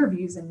conducting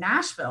interviews in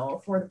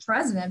Nashville for the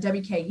president of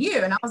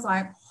WKU. And I was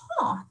like,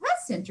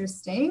 that's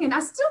interesting. And I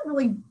still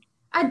really,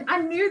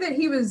 I knew that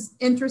he was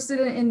interested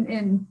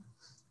in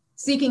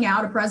seeking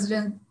out a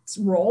president's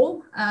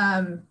role.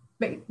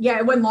 But yeah,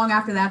 it wasn't long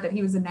after that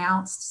he was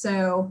announced.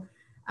 So,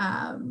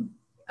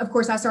 of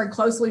course, I started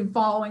closely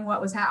following what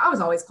was happening. I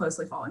was always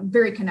closely following,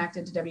 very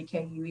connected to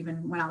WKU,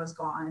 even when I was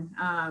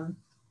gone.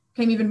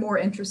 Became even more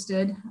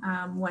interested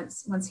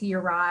once he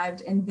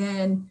arrived. And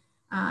then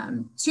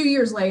 2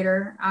 years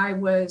later, I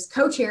was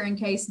co-chairing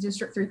Case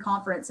District 3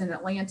 Conference in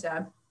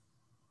Atlanta.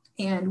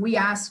 And we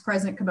asked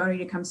President Caboni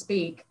to come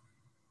speak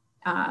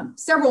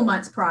several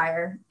months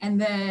prior. And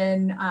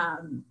then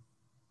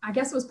I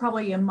guess it was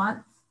probably a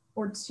month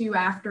or two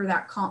after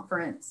that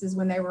conference is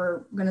when they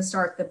were going to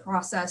start the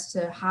process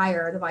to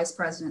hire the vice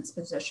president's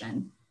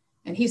position.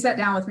 And he sat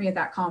down with me at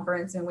that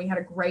conference and we had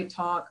a great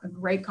talk, a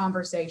great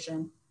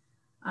conversation.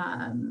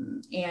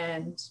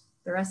 And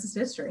the rest is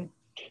history.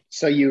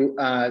 So you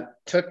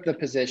took the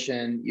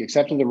position, you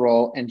accepted the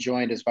role and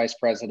joined as vice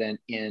president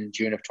in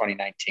June of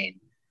 2019,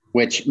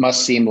 which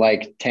must seem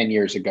like 10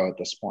 years ago at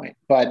this point,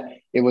 but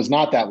it was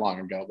not that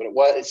long ago, but it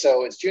was.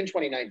 So it's June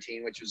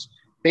 2019, which was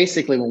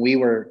basically when we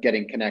were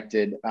getting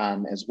connected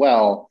as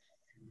well.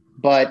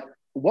 But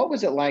what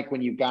was it like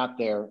when you got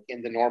there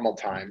in the normal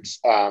times,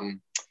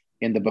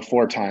 in the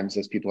before times,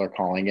 as people are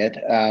calling it?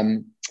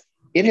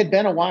 It had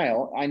been a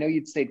while. I know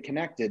you'd stayed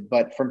connected,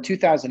 but from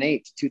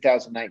 2008 to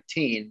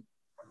 2019,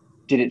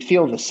 did it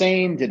feel the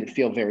same? Did it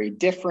feel very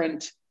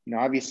different? You know,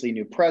 obviously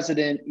new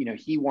president, you know,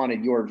 he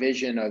wanted your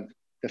vision of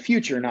the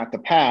future, not the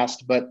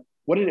past, but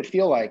what did it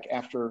feel like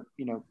after,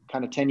 you know,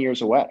 kind of 10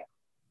 years away?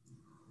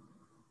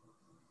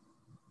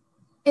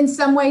 In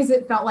some ways,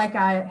 it felt like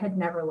I had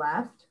never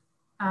left.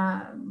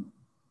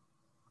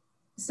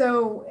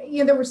 So, you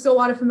know, there were still a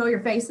lot of familiar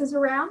faces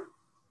around.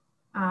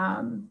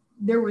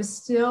 There was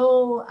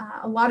still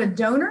a lot of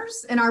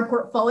donors in our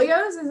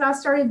portfolios as I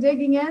started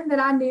digging in that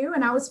I knew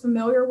and I was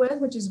familiar with,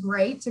 which is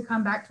great to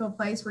come back to a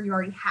place where you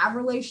already have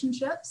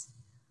relationships.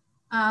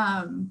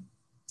 The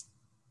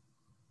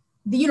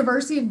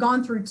university had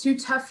gone through 2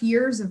 tough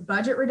years of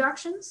budget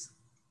reductions.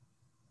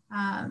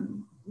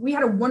 We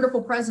had a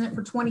wonderful president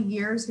for 20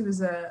 years who was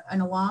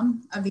an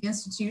alum of the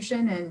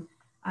institution and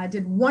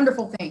did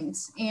wonderful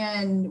things.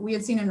 And we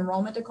had seen an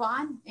enrollment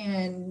decline.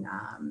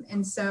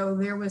 And so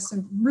there was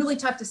some really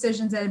tough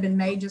decisions that had been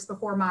made just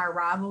before my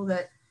arrival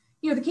that,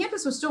 you know, the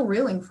campus was still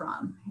reeling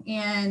from.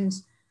 And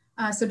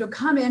so to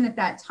come in at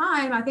that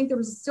time, I think there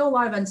was still a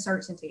lot of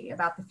uncertainty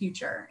about the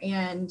future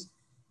and,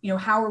 you know,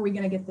 how are we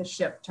going to get this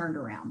ship turned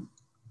around?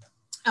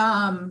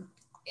 I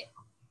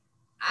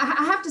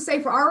have to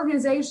say for our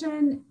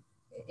organization,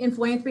 in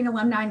philanthropy and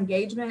alumni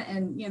engagement,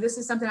 and you know, this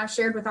is something I've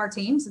shared with our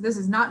team, so this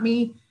is not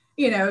me,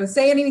 you know,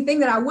 saying anything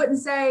that I wouldn't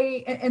say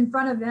in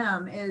front of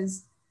them,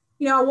 is,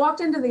 you know, I walked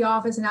into the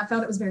office and I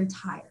felt it was very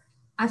tired.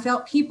 I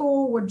felt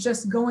people were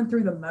just going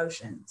through the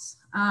motions.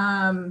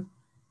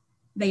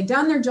 They'd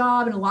done their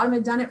job and a lot of them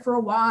had done it for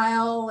a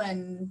while,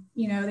 and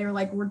you know, they were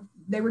like,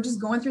 they were just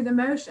going through the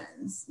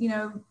motions. You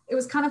know, it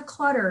was kind of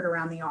cluttered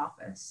around the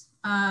office.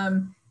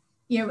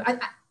 You know,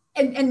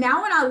 and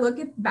now when I look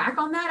back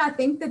on that, I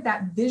think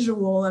that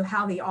visual of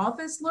how the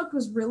office looked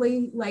was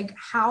really like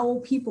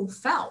how people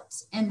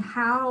felt and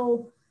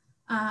how,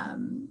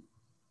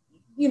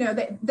 you know,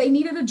 they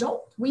needed a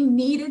jolt. We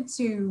needed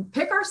to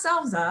pick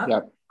ourselves up.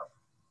 Yep.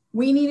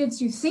 We needed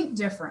to think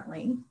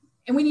differently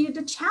and we needed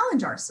to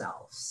challenge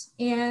ourselves.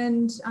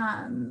 And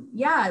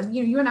yeah,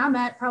 you know, you and I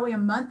met probably a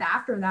month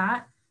after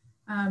that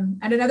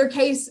at another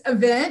Case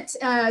event,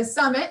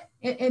 summit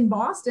in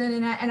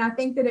Boston. And I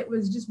think that it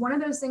was just one of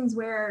those things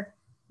where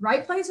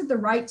right place at the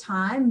right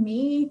time,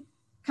 me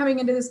coming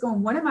into this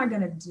going, what am I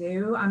going to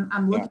do?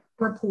 I'm looking at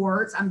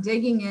reports, I'm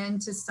digging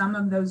into some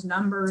of those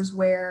numbers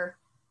where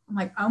I'm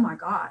like, oh my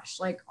gosh,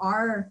 like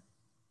our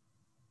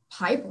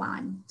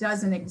pipeline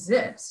doesn't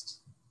exist.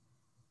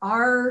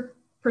 Our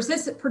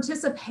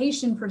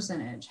participation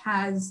percentage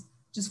has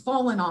just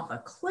fallen off a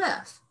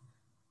cliff.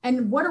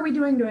 And what are we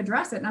doing to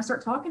address it? And I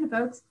start talking to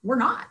folks, we're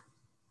not.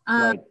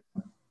 Right.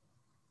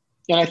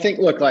 And I think,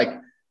 look, like,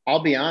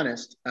 I'll be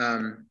honest,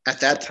 at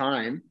that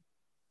time,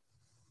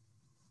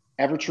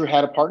 Evertrue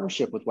had a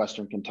partnership with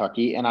Western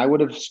Kentucky, and I would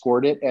have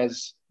scored it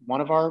as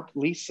one of our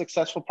least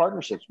successful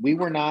partnerships. We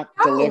were not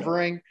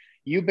delivering.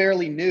 You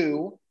barely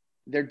knew.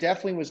 There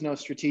definitely was no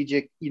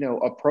strategic, you know,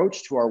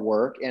 approach to our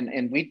work.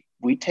 And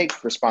we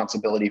take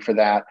responsibility for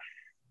that.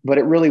 But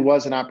it really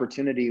was an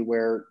opportunity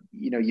where,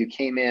 you know, you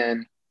came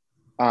in,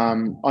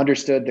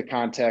 understood the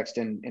context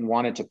and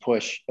wanted to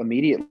push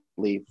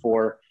immediately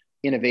for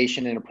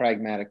innovation in a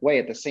pragmatic way.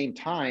 At the same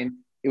time,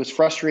 it was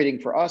frustrating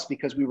for us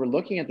because we were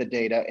looking at the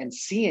data and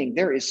seeing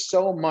there is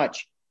so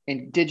much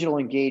in digital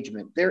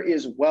engagement. There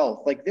is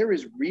wealth, like there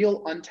is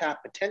real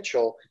untapped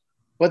potential,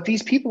 but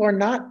these people are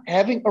not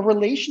having a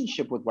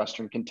relationship with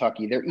Western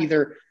Kentucky. They're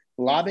either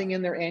lobbing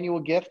in their annual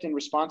gift in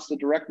response to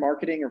direct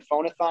marketing or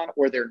phone-a-thon,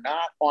 or they're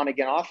not on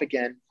again, off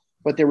again,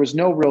 but there was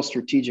no real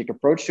strategic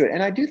approach to it.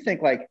 And I do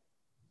think, like,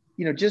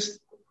 just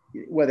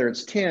whether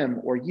it's Tim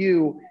or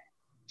you,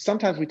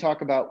 sometimes we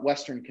talk about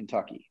Western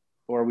Kentucky,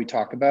 or we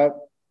talk about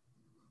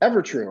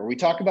Evertrue, or we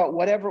talk about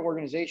whatever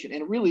organization,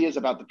 and it really is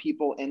about the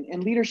people,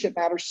 and leadership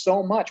matters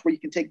so much, where you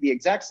can take the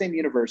exact same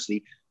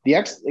university, the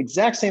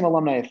exact same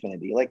alumni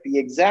affinity, like the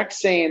exact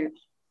same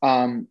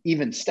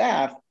even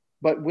staff,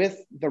 but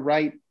with the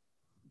right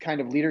kind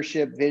of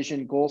leadership,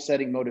 vision, goal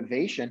setting,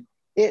 motivation,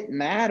 it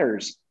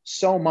matters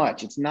so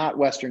much. It's not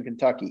Western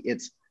Kentucky.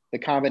 It's the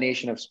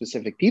combination of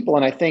specific people.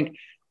 And I think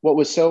what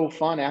was so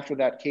fun after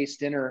that case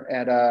dinner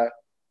at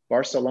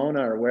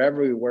Barcelona, or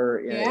wherever we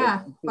were.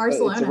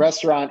 Barcelona. It's a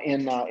restaurant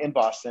in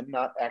Boston,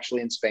 not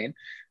actually in Spain.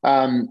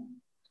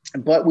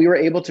 But we were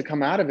able to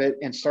come out of it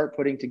and start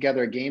putting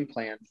together a game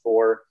plan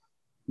for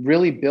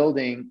really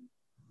building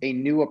a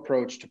new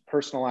approach to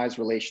personalized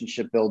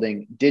relationship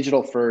building,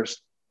 digital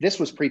first. This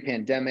was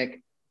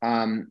pre-pandemic,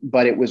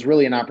 but it was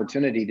really an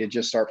opportunity to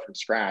just start from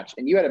scratch.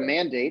 And you had a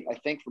mandate, I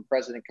think, from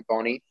President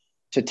Capone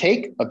to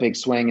take a big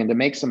swing and to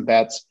make some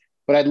bets.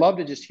 But I'd love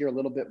to just hear a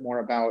little bit more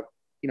about,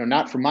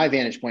 not from my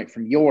vantage point,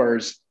 from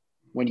yours,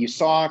 when you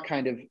saw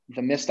kind of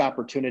the missed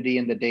opportunity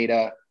in the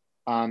data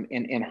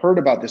and heard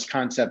about this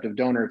concept of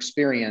donor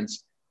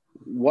experience.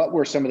 What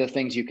were some of the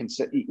things you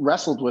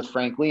wrestled with,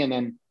 frankly? And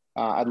then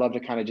I'd love to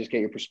kind of just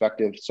get your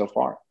perspective so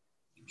far.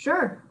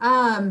 Sure.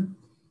 I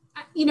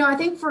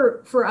think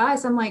for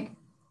us, I'm like,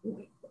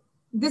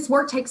 this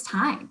work takes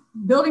time.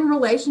 Building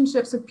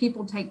relationships with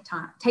people takes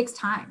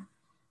time.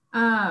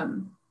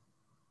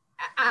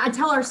 I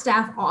tell our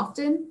staff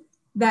often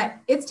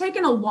that it's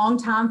taken a long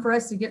time for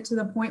us to get to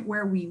the point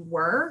where we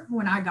were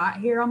when I got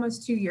here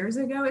almost 2 years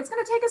ago. It's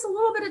going to take us a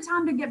little bit of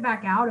time to get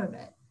back out of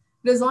it.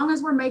 But as long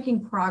as we're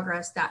making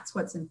progress, that's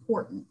what's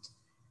important.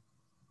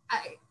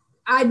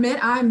 I admit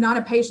I'm not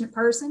a patient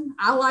person.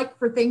 I like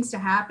for things to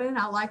happen.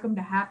 I like them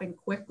to happen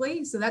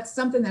quickly. So that's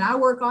something that I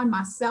work on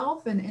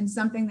myself, and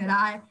something that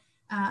I,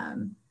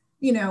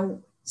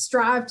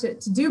 strive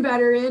to do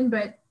better in.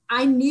 But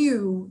I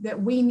knew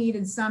that we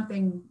needed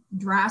something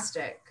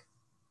drastic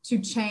to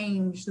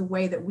change the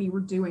way that we were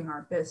doing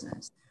our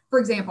business. For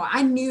example,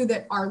 I knew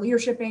that our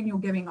leadership annual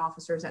giving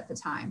officers at the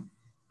time,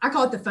 I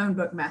call it the phone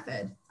book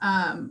method.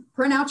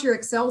 Print out your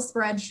Excel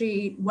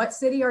spreadsheet. What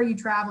city are you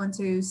traveling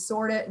to?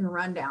 Sort it and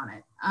run down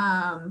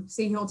it.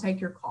 See who'll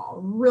take your call.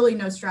 Really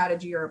no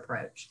strategy or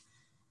approach.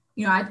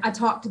 I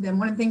talked to them.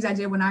 One of the things I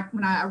did when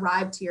I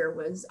arrived here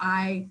was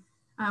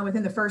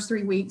within the first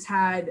 3 weeks,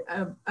 had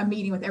a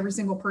meeting with every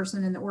single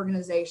person in the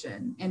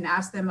organization and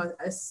asked them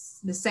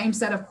the same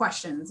set of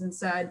questions and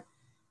said,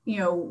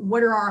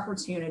 what are our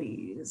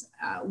opportunities?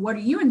 What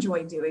do you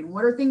enjoy doing?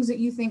 What are things that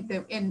you think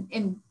that,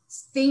 and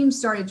themes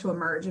started to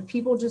emerge, and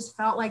people just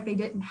felt like they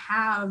didn't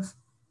have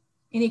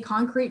any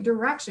concrete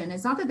direction.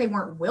 It's not that they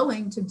weren't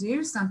willing to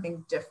do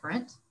something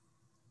different.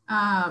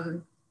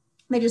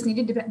 They just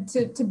needed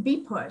to be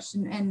pushed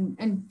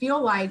and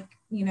feel like,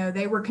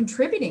 they were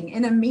contributing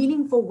in a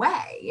meaningful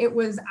way. It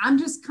was, I'm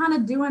just kind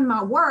of doing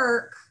my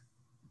work,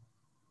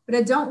 but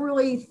I don't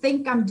really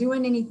think I'm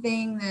doing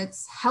anything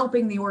that's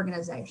helping the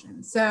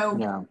organization.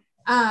 So,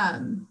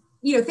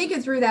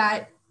 thinking through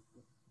that,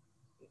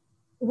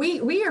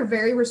 we are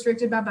very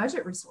restricted by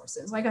budget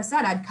resources. Like I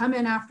said, I'd come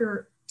in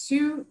after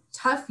 2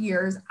 tough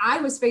years. I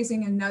was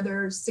facing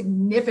another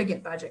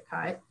significant budget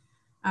cut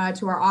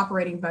to our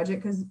operating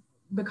budget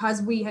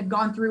because we had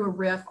gone through a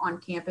RIF on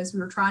campus. We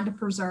were trying to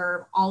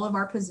preserve all of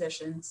our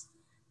positions.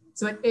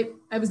 So it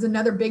was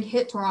another big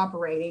hit to our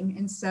operating.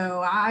 And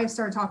so I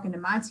started talking to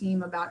my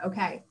team about,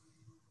 okay,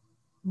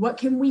 what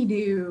can we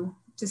do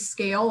to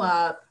scale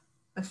up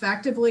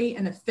effectively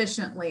and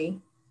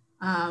efficiently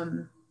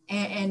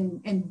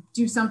and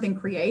do something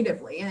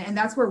creatively? And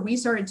that's where we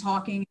started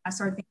talking. I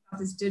started thinking about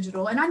this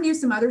digital, and I knew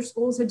some other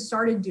schools had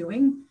started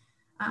doing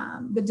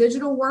the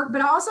digital work,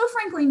 but I also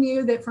frankly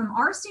knew that from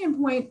our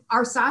standpoint,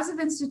 our size of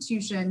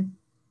institution,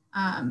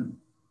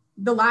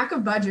 the lack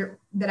of budget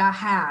that I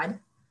had,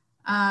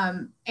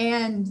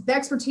 and the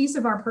expertise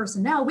of our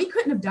personnel, we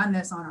couldn't have done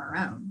this on our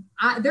own.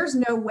 There's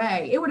no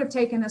way. It would have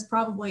taken us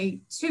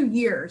probably 2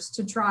 years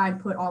to try and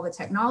put all the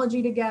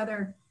technology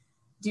together,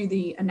 do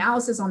the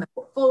analysis on the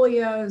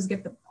portfolios,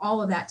 get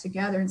all of that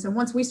together. And so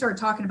once we started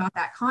talking about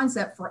that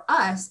concept, for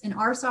us in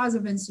our size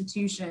of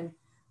institution,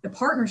 the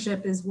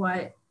partnership is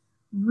what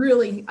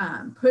really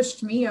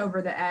pushed me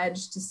over the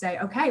edge to say,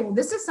 okay, well,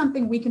 this is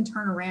something we can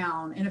turn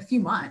around in a few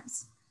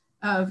months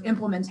of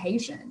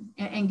implementation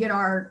and get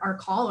our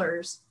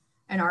callers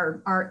and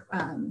our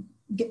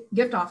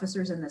gift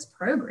officers in this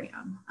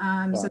program.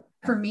 So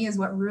for me is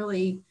what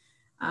really,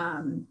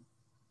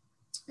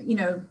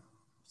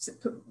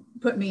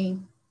 put me.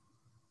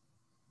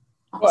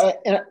 Well,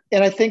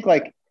 and I think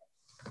like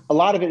a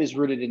lot of it is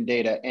rooted in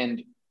data,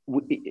 and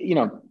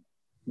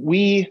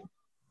we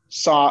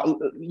saw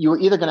you were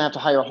either going to have to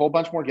hire a whole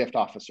bunch more gift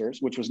officers,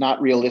 which was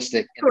not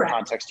realistic in the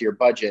context of your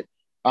budget,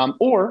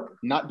 or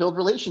not build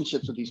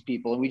relationships with these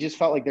people. And we just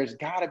felt like there's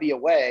got to be a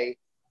way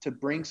to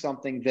bring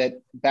something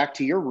that, back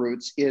to your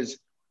roots, is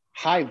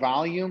high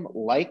volume,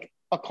 like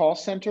a call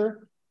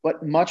center,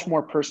 but much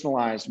more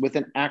personalized with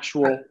an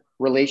actual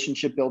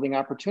relationship building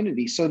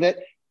opportunity, so that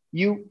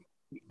you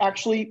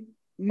actually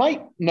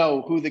might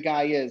know who the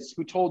guy is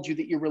who told you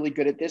that you're really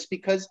good at this,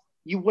 because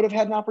you would have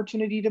had an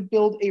opportunity to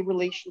build a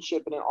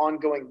relationship in an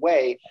ongoing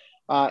way.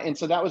 And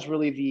so that was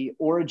really the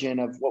origin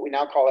of what we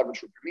now call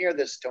Evertrue Premier,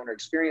 this donor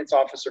experience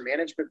officer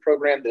management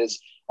program that has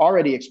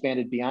already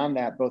expanded beyond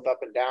that, both up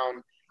and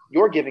down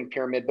your giving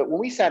pyramid. But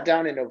when we sat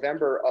down in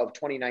November of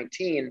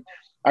 2019,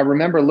 I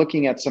remember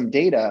looking at some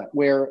data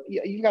where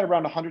you got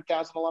around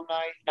 100,000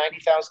 alumni,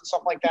 90,000,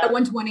 something like that. About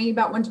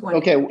 120.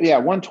 Okay, yeah,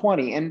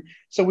 120. And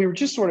so we were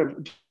just sort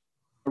of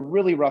a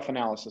really rough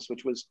analysis,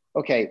 which was,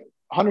 okay,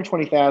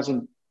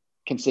 120,000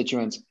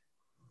 constituents,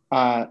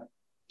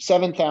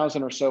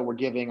 7,000 or so were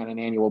giving on an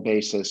annual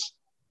basis,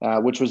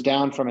 which was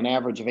down from an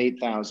average of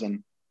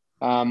 8,000.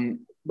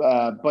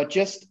 But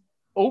just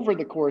over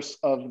the course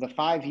of the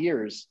 5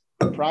 years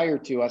prior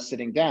to us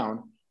sitting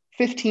down,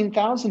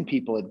 15,000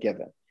 people had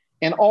given.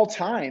 And all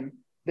time,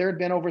 there had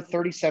been over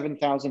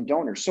 37,000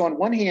 donors. So on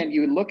one hand,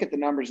 you would look at the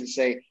numbers and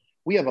say,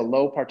 we have a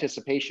low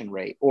participation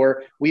rate,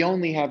 or we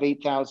only have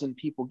 8,000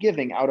 people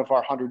giving out of our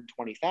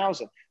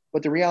 120,000.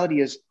 But the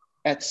reality is,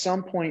 at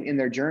some point in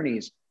their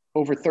journeys,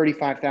 over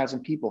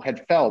 35,000 people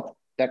had felt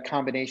that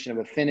combination of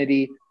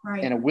affinity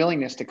and a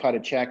willingness to cut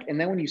a check. And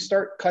then when you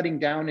start cutting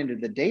down into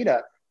the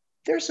data,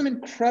 there's some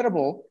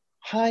incredible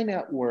high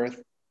net worth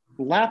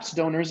lapsed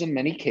donors in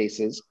many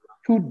cases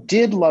who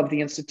did love the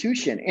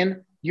institution.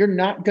 And you're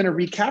not going to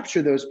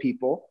recapture those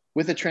people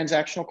with a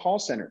transactional call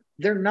center.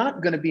 They're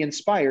not going to be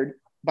inspired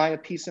by a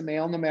piece of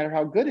mail, no matter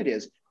how good it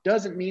is.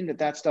 Doesn't mean that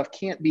that stuff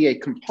can't be a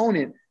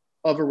component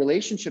of a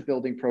relationship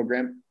building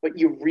program, but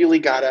you really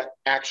got to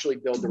actually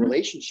build the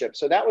relationship.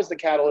 So that was the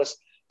catalyst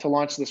to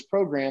launch this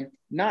program.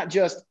 Not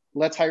just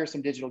let's hire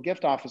some digital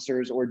gift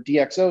officers, or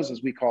DXOs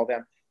as we call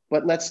them,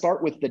 but let's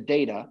start with the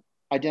data,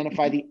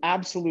 identify the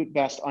absolute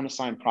best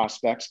unassigned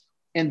prospects,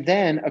 and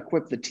then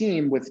equip the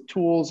team with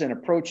tools and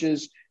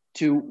approaches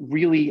to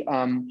really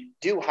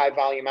do high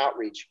volume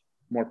outreach,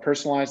 more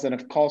personalized than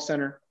a call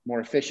center, more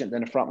efficient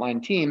than a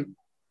frontline team.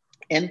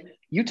 And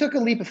you took a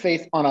leap of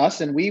faith on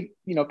us, and we,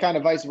 kind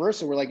of vice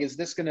versa. We're like, is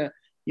this going to,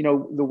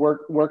 the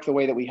work the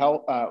way that we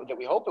hope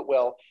it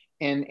will?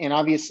 And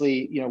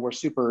obviously, we're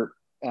super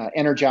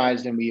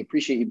energized, and we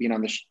appreciate you being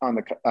on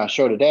the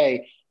show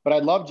today. But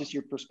I'd love just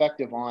your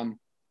perspective on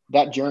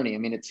that journey. I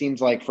mean, it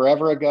seems like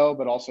forever ago,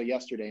 but also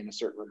yesterday in a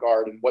certain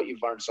regard, and what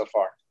you've learned so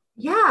far.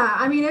 Yeah,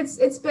 I mean, it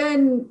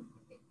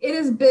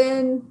has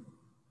been.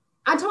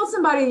 I told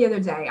somebody the other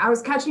day, I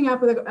was catching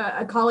up with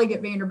a colleague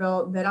at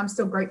Vanderbilt that I'm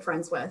still great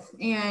friends with,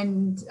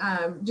 and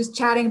just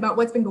chatting about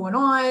what's been going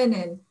on,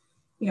 and,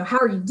 how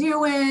are you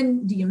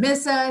doing? Do you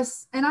miss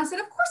us? And I said,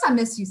 of course I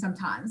miss you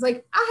sometimes.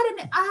 Like I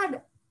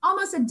had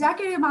almost a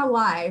decade of my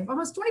life,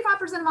 almost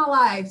 25% of my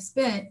life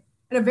spent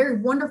at a very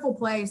wonderful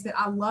place that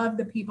I love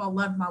the people, I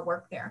loved my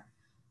work there.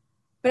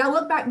 But I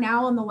look back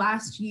now on the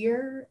last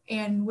year,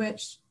 in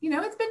which,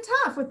 it's been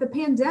tough with the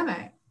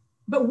pandemic,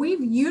 but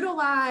we've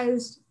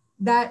utilized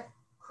that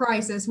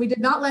crisis. We did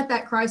not let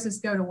that crisis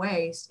go to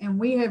waste. And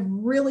we have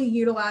really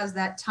utilized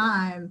that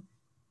time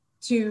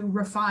to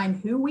refine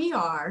who we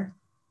are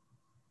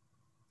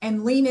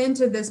and lean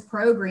into this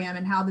program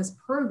and how this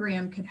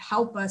program could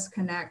help us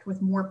connect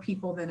with more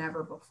people than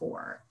ever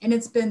before. And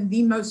it's been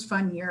the most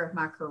fun year of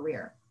my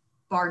career,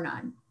 bar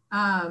none.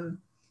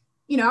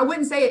 I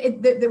wouldn't say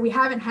that we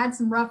haven't had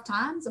some rough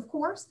times, of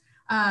course.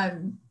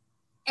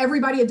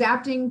 Everybody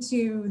adapting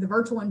to the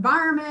virtual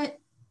environment,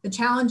 the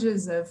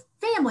challenges of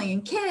family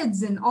and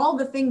kids and all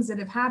the things that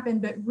have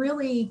happened, but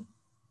really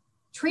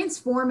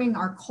transforming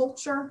our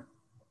culture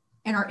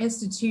and our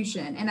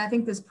institution. And I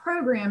think this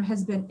program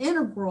has been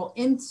integral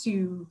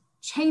into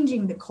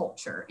changing the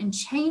culture and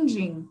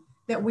changing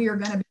that we are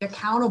going to be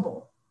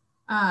accountable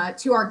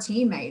to our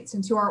teammates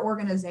and to our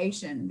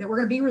organization, that we're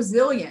going to be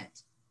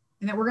resilient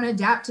and that we're going to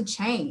adapt to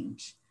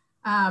change.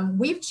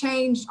 We've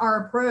changed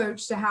our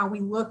approach to how we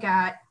look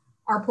at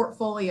our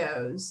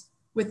portfolios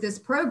with this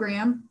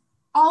program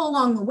all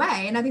along the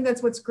way. And I think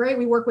that's what's great.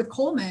 We work with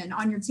Coleman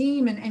on your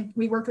team, and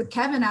we worked with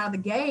Kevin out of the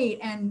gate,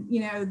 and,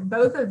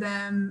 both of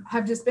them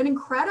have just been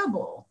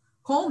incredible.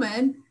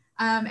 Coleman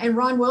and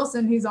Ron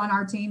Wilson, who's on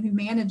our team, who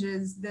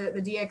manages the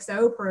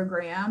DXO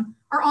program,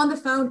 are on the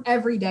phone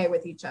every day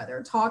with each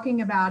other,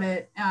 talking about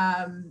it.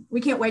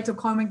 We can't wait till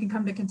Coleman can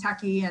come to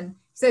Kentucky, and he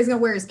says he's going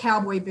to wear his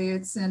cowboy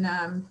boots and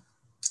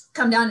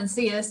come down and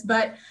see us.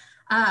 But,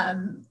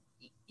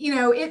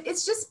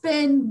 it's just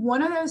been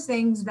one of those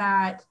things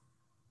that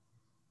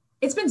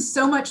it's been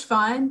so much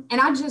fun.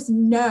 And I just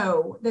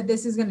know that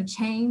this is going to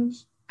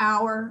change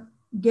our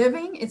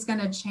giving. It's going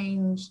to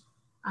change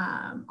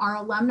our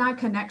alumni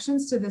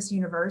connections to this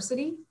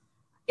university.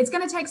 It's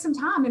going to take some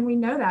time, and we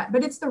know that,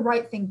 but it's the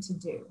right thing to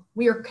do.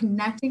 We are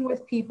connecting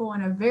with people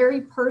in a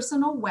very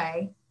personal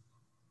way.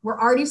 We're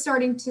already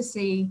starting to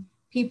see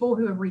people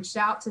who have reached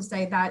out to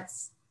say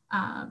that's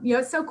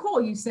It's so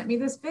cool. You sent me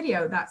this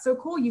video. That's so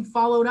cool. You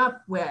followed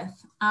up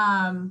with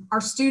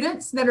our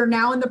students that are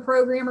now in the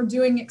program are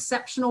doing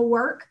exceptional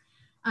work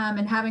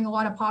and having a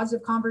lot of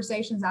positive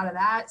conversations out of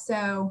that.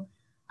 So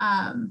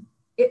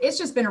it's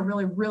just been a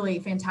really, really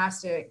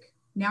fantastic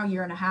now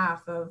year and a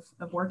half of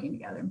working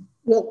together.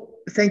 Well,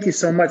 thank you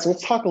so much.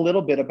 Let's talk a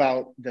little bit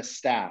about the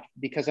staff,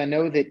 because I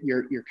know that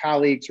your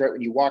colleagues, right,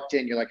 when you walked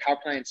in, you're like, how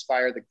can I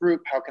inspire the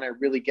group? How can I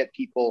really get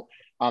people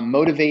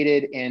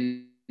motivated?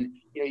 And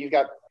you've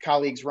got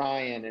colleagues,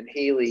 Ryan and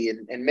Haley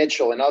and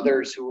Mitchell and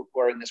others who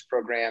are in this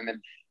program.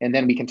 And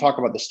then we can talk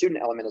about the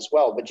student element as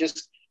well. But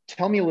just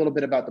tell me a little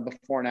bit about the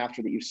before and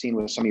after that you've seen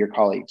with some of your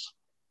colleagues.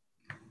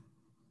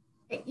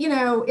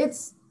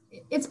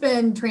 It's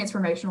been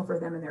transformational for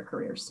them in their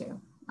careers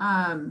too.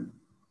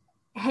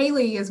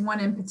 Haley is one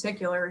in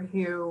particular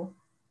who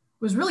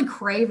was really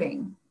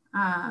craving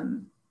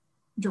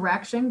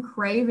direction,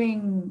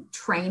 craving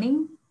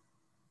training.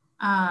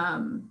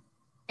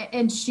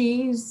 And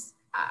she's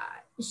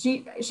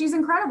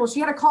incredible. She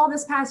had a call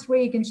this past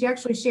week, and she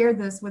actually shared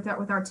this with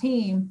our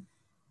team,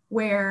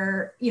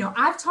 where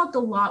I've talked a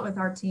lot with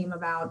our team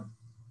about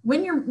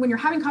when you're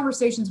having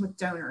conversations with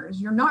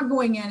donors, you're not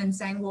going in and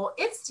saying, well,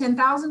 it's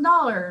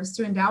 $10,000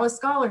 to endow a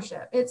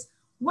scholarship. It's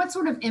what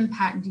sort of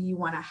impact do you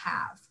want to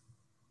have?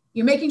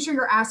 You're making sure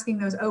you're asking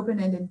those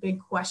open-ended big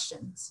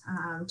questions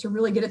to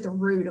really get at the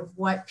root of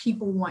what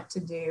people want to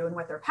do and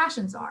what their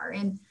passions are.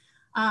 And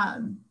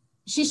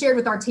she shared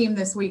with our team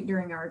this week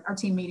during our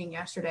team meeting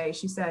yesterday.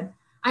 She said,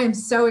 I am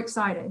so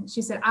excited.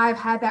 She said, I've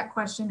had that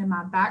question in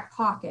my back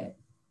pocket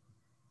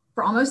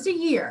for almost a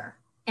year.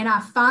 And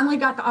I finally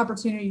got the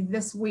opportunity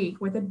this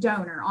week with a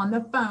donor on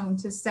the phone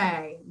to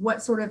say,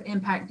 what sort of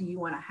impact do you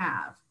want to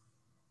have?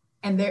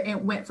 And there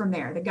it went from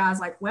there. The guy's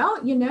like, well,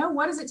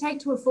 what does it take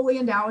to fully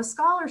endow a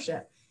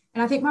scholarship?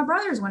 And I think my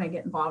brothers want to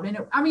get involved. And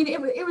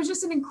it was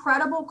just an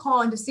incredible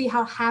call, and to see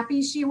how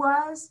happy she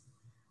was.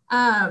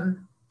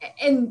 And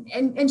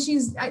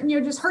she's,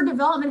 just her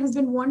development has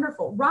been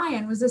wonderful.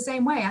 Ryan was the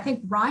same way. I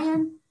think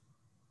Ryan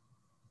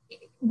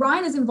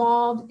is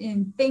involved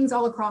in things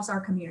all across our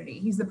community.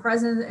 He's the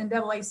president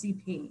of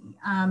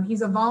NAACP.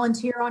 He's a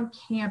volunteer on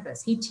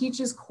campus. He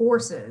teaches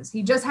courses.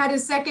 He just had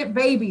his second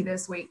baby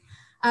this week.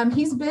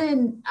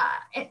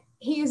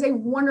 He is a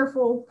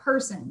wonderful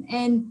person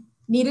and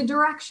needed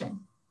direction.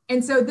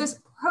 And so this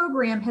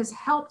program has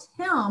helped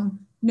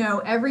him know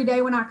every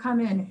day when I come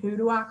in, who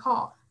do I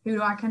call? Who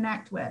do I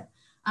connect with?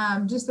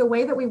 Just the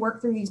way that we work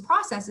through these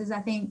processes, I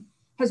think,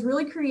 has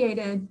really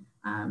created,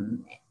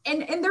 and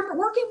they're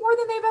working more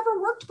than they've ever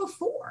worked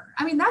before.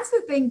 I mean, that's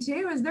the thing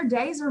too, is their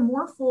days are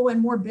more full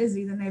and more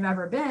busy than they've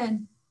ever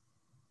been,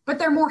 but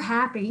they're more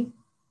happy.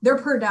 They're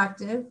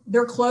productive.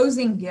 They're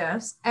closing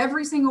gifts.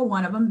 Every single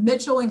one of them,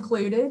 Mitchell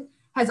included,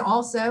 has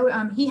also,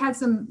 he had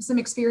some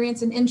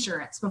experience in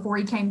insurance before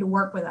he came to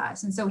work with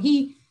us. And so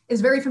he is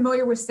very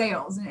familiar with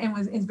sales and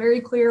is very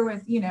clear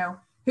with,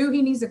 who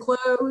he needs to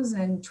close,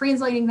 and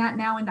translating that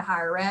now into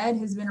higher ed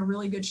has been a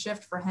really good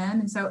shift for him.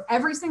 And so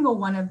every single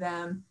one of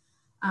them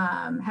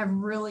have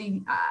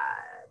really,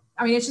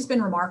 it's just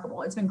been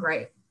remarkable. It's been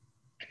great.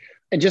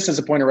 And just as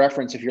a point of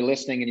reference, if you're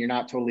listening and you're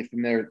not totally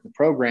familiar with the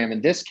program,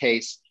 in this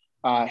case,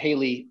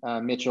 Haley,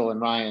 Mitchell, and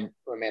Ryan,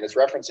 who Amanda's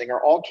referencing,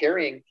 are all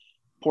carrying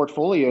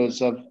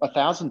portfolios of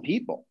 1,000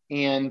 people.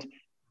 And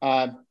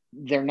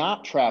they're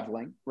not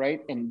traveling,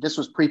 right? And this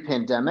was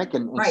pre-pandemic,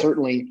 and right.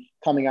 Certainly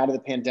coming out of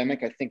the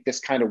pandemic, I think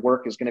this kind of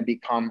work is going to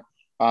become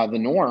the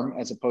norm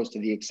as opposed to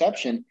the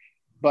exception.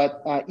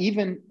 But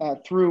even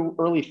through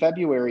early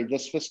February,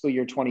 this fiscal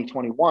year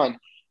 2021,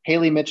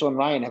 Haley, Mitchell, and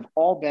Ryan have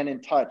all been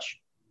in touch,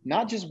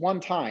 not just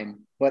one time,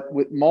 but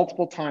with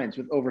multiple times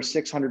with over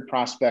 600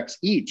 prospects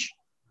each.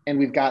 And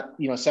we've got,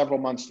 several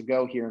months to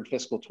go here in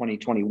fiscal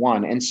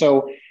 2021. And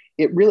so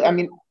it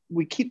really,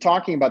 we keep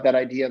talking about that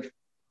idea of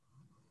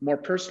more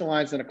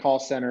personalized than a call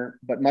center,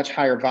 but much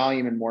higher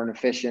volume and more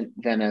efficient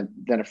than a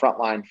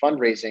frontline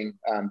fundraising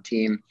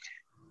team.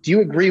 Do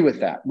you agree with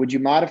that? Would you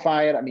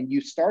modify it?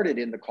 You started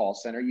in the call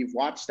center. You've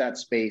watched that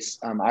space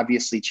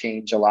obviously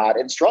change a lot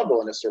and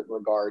struggle in a certain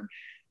regard,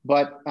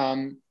 but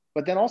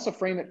then also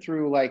frame it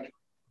through like,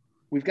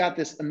 we've got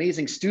this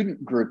amazing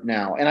student group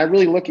now. And I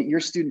really look at your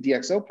student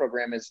DXO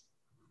program as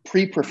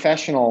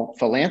pre-professional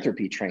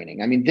philanthropy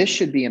training. This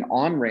should be an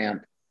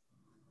on-ramp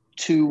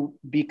to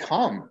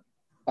become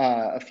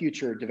a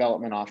future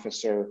development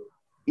officer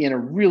in a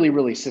really,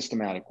 really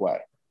systematic way.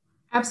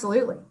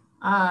 Absolutely.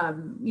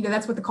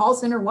 That's what the call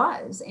center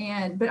was.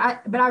 But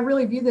I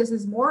really view this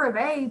as more of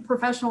a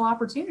professional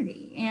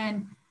opportunity.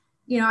 And,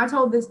 I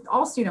told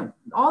all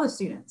the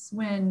students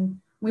when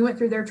we went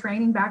through their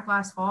training back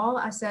last fall,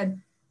 I said,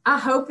 I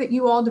hope that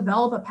you all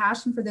develop a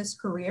passion for this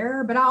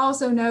career, but I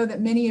also know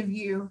that many of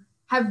you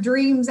have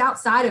dreams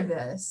outside of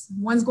this.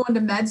 One's going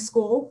to med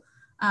school.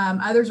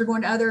 Others are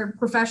going to other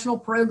professional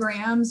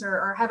programs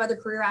or have other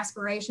career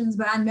aspirations,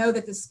 but I know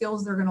that the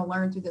skills they're going to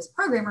learn through this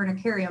program are going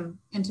to carry them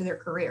into their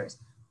careers.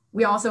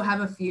 We also have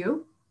a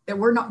few that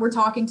we're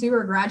talking to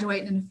or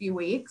graduating in a few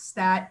weeks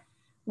that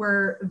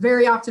we're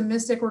very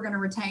optimistic we're going to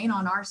retain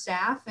on our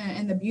staff.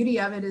 And the beauty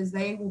of it is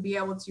they will be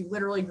able to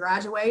literally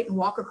graduate and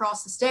walk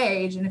across the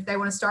stage. And if they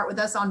want to start with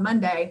us on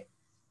Monday,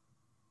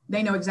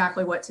 they know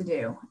exactly what to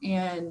do.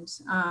 And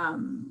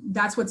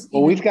that's what's—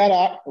 well, we've got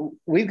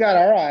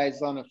our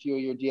eyes on a few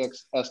of your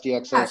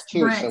SDXOs yes,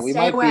 too. Brent, so we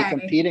might be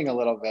competing a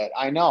little bit.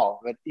 I know,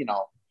 but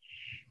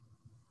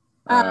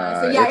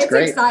so yeah, it's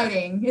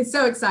exciting. It's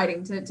so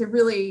exciting to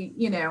really,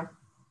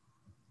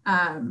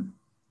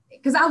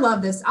 because I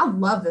love this. I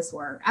love this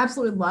work.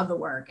 Absolutely love the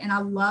work. And I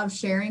love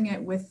sharing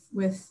it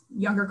with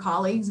younger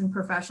colleagues and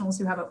professionals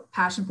who have a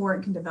passion for it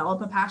and can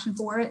develop a passion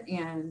for it.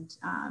 And,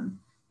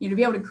 to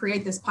be able to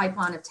create this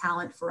pipeline of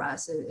talent for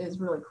us is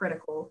really a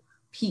critical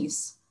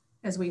piece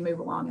as we move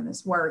along in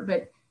this work.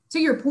 But to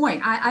your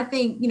point, I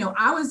think,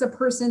 I was a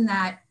person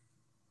that,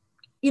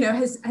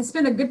 has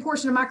spent a good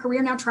portion of my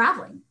career now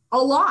traveling a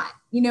lot.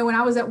 When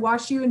I was at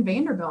WashU and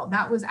Vanderbilt,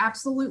 that was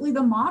absolutely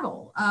the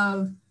model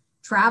of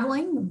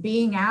traveling,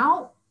 being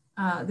out.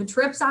 The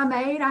trips I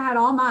made, I had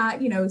all my,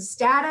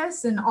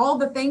 status and all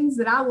the things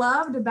that I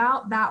loved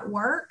about that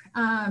work.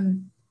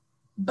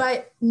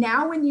 But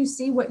now when you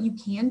see what you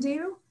can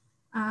do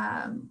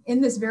in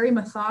this very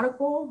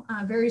methodical,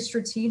 very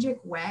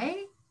strategic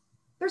way,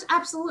 there's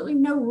absolutely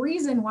no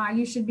reason why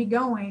you should be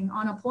going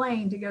on a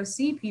plane to go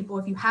see people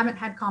if you haven't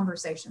had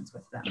conversations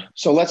with them.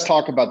 So let's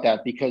talk about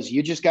that, because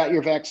you just got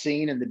your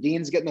vaccine and the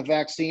dean's getting the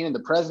vaccine and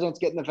the president's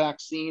getting the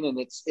vaccine, and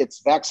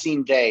it's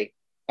vaccine day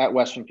at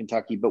Western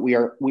Kentucky. But we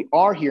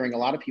are hearing a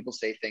lot of people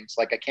say things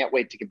like, I can't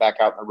wait to get back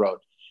out on the road.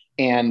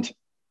 And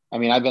I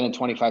mean, I've been in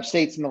 25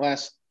 states in the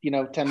last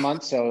 10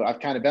 months. So I've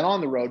kind of been on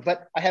the road,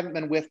 but I haven't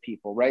been with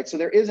people, right? So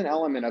there is an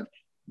element of,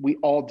 we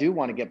all do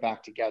want to get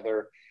back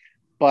together,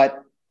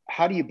 but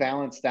how do you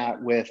balance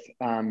that with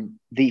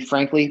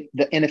frankly,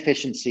 the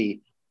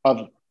inefficiency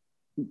of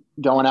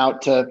going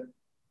out to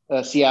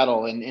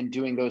Seattle and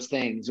doing those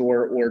things,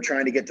 or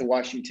trying to get to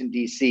Washington,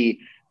 D.C.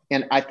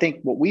 And I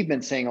think what we've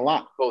been saying a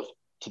lot, both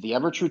to the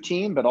EverTrue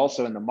team, but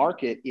also in the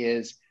market,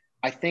 is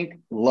I think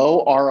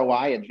low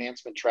ROI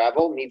advancement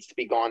travel needs to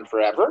be gone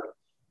forever,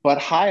 but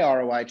high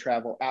ROI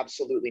travel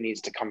absolutely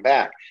needs to come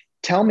back.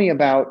 Tell me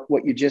about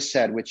what you just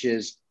said, which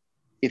is,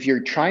 if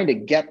you're trying to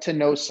get to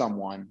know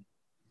someone,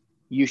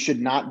 you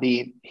should not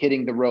be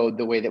hitting the road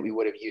the way that we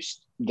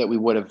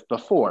would have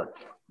before.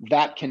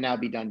 That can now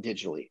be done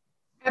digitally.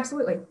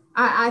 Absolutely.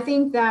 I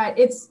think that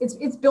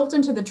it's built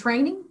into the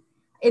training.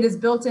 It is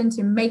built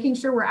into making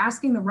sure we're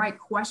asking the right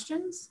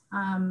questions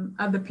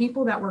of the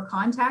people that we're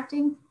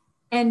contacting.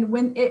 And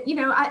when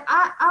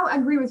I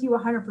agree with you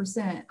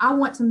 100%. I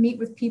want to meet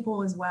with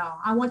people as well.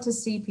 I want to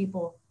see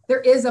people. There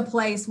is a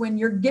place when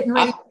you're getting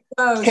ready to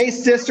close.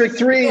 Case District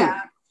 3.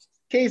 Yeah.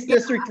 Case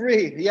District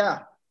 3. Yeah.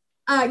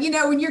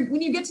 When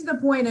you get to the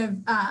point of,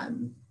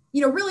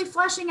 really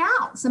fleshing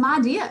out some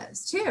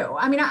ideas too.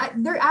 I mean,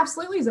 there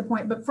absolutely is a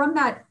point, but from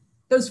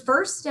those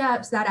first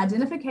steps, that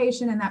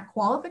identification and that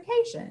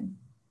qualification,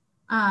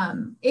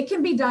 it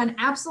can be done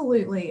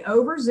absolutely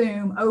over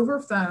Zoom, over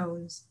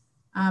phones,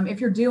 if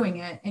you're doing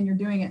it and you're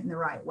doing it in the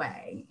right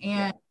way.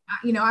 And,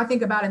 I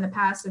think about in the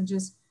past of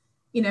just,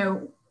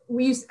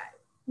 we used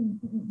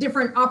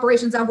different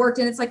operations I've worked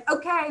in. It's like,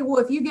 okay,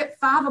 well, if you get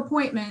 5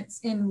 appointments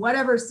in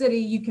whatever city,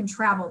 you can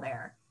travel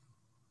there.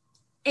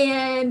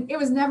 And it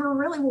was never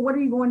really, well, what are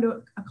you going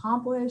to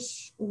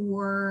accomplish?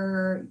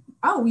 Or,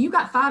 oh, you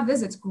got 5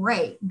 visits.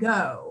 Great,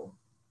 go.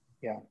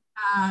 Yeah.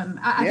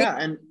 I think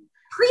and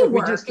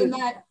pre-work in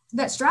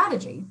that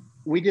strategy.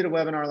 We did a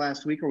webinar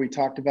last week where we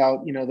talked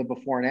about, the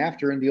before and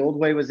after, and the old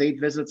way was 8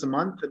 visits a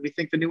month. And we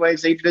think the new way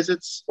is 8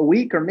 visits a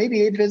week, or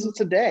maybe 8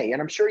 visits a day.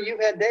 And I'm sure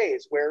you've had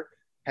days where,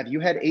 have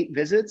you had 8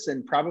 visits?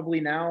 And probably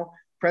now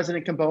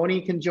President Camboni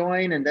can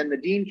join, and then the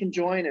dean can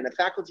join, and a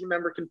faculty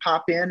member can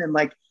pop in. And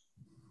like,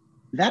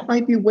 that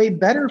might be way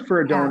better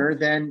for a donor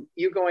than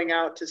you going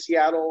out to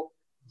Seattle,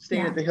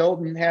 staying at the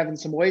Hilton, having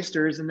some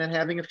oysters, and then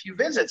having a few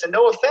visits. And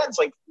no offense,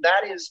 like,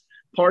 that is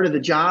part of the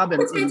job.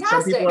 And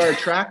some people are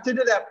attracted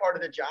to that part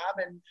of the job.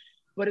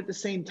 But at the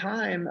same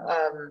time,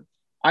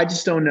 I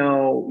just don't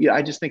know. Yeah,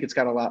 I just think it's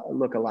got to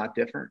look a lot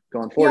different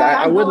going forward.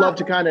 Yeah, I would love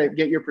to kind of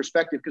get your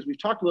perspective, because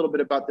we've talked a little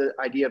bit about the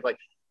idea of like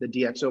the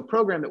DXO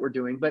program that we're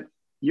doing, but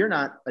you're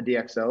not a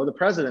DXO. The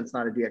president's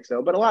not a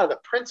DXO, but a lot of the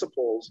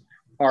principles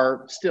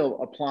are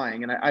still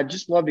applying. And I'd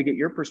just love to get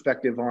your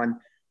perspective on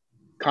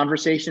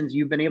conversations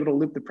you've been able to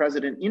loop the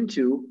president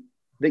into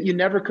that you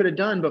never could have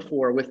done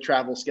before with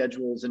travel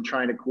schedules and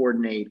trying to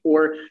coordinate,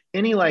 or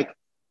any like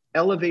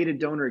elevated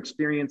donor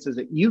experiences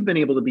that you've been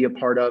able to be a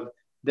part of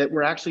that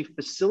were actually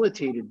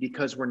facilitated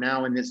because we're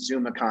now in this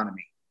Zoom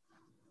economy.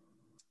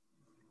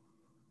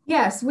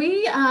 Yes,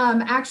 we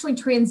actually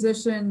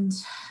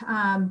transitioned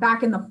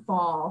back in the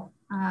fall.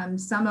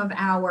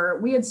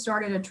 We had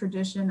started a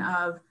tradition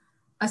of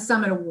a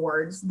Summit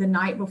Awards the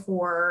night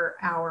before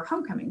our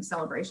homecoming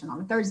celebration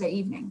on a Thursday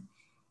evening.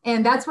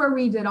 And that's where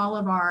we did all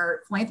of our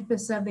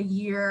Philanthropists of the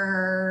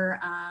Year,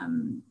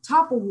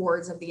 top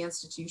awards of the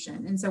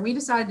institution. And so we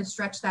decided to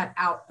stretch that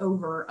out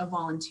over a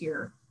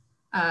volunteer,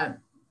 a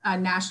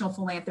National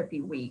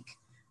Philanthropy Week.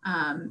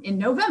 in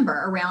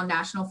November around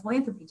National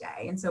Philanthropy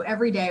Day. And so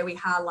every day we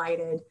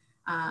highlighted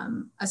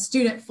a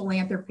student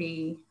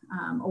philanthropy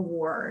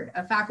award,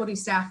 a faculty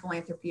staff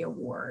philanthropy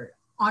award,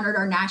 honored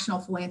our National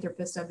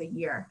Philanthropist of the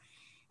Year.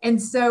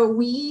 And so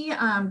we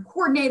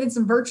coordinated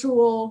some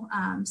virtual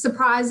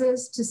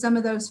surprises to some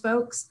of those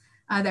folks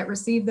that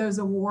received those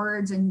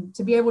awards, and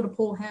to be able to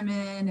pull him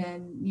in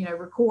and, you know,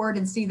 record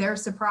and see their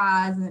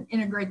surprise and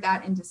integrate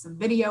that into some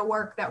video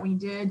work that we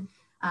did.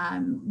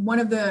 One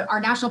of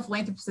our National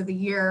Philanthropist of the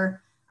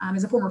Year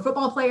is a former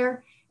football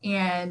player,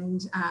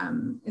 and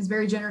is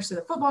very generous to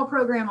the football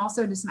program,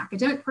 also to some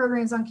academic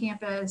programs on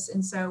campus.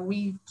 And so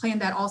we planned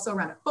that also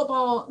around a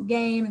football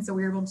game. And so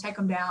we were able to take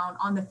them down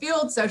on the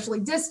field, socially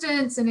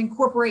distance, and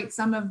incorporate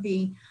some of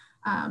the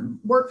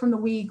work from the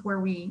week where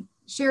we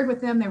shared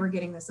with them they were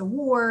getting this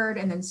award,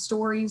 and then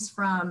stories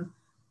from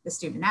the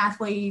student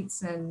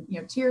athletes, and, you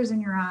know, tears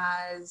in your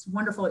eyes,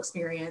 wonderful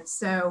experience.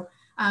 So,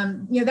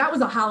 you know, that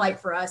was a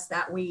highlight for us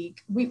that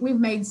week. We've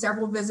made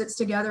several visits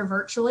together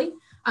virtually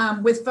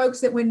with folks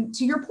that, when,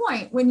 to your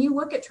point, when you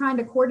look at trying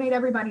to coordinate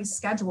everybody's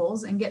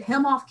schedules and get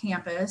him off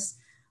campus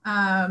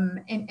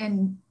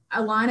and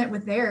align it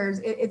with theirs,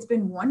 it's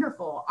been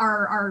wonderful.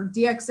 Our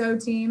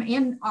DXO team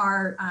and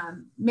our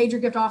major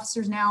gift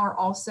officers now are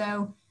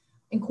also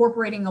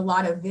incorporating a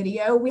lot of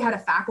video. We had a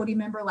faculty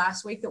member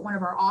last week that one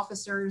of our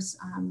officers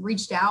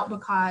reached out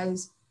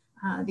because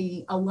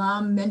the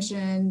alum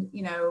mentioned,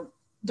 you know,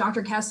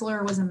 Dr.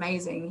 Kessler was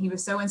amazing. He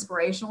was so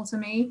inspirational to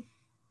me.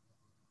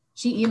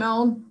 She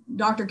emailed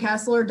Dr.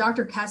 Kessler.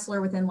 Dr.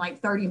 Kessler, within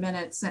like 30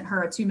 minutes, sent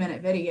her a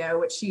 2-minute video,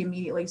 which she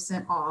immediately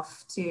sent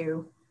off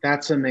to.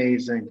 That's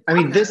amazing. I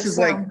mean, this is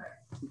like,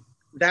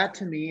 that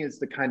to me is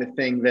the kind of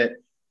thing that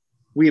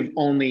we have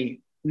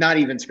only not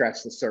even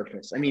scratched the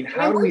surface. I mean,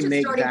 how do we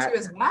make that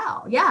as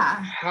well? Yeah.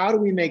 How do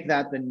we make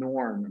that the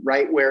norm,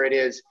 right? Where it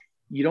is,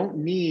 you don't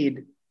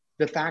need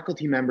the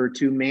faculty member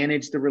to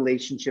manage the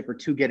relationship or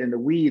to get in the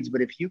weeds.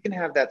 But if you can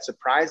have that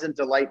surprise and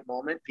delight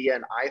moment via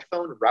an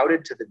iPhone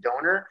routed to the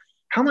donor,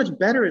 how much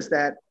better is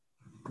that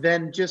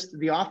than just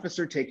the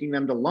officer taking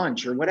them to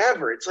lunch or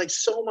whatever? It's like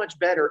so much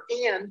better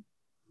and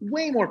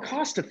way more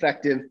cost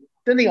effective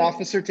than the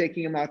officer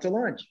taking them out to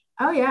lunch.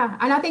 Oh yeah.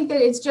 And I think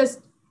that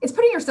it's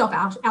putting yourself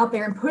out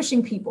there and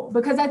pushing people,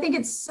 because I think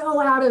it's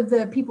so out of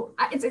the people,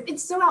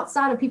 it's so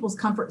outside of people's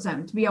comfort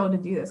zone to be able to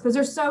do this, because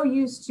they're so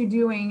used to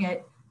doing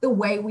it the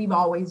way we've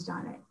always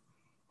done it.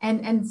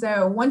 And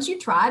so once you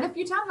try it a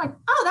few times, like,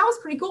 oh, that was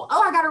pretty cool.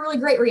 Oh, I got a really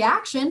great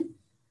reaction.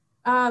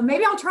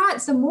 Maybe I'll try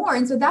it some more.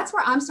 And so that's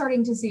where I'm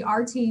starting to see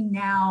our team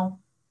now,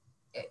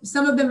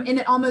 some of them in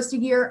it almost a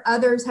year,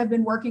 others have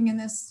been working in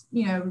this,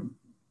 you know,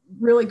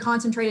 really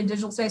concentrated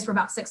digital space for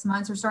about 6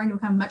 months, are starting to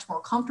become much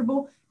more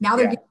comfortable. Now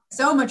they're getting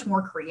so much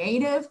more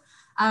creative.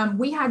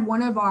 We had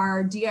one of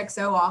our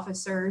DXO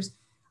officers,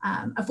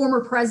 a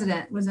former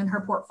president was in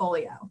her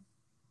portfolio,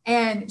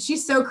 and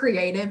she's so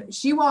creative.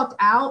 She walked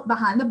out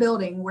behind the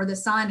building where the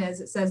sign is,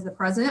 it says the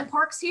president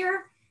parks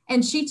here.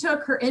 And she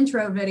took her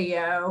intro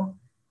video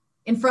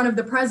in front of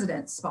the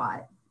president's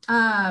spot.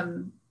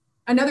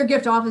 Another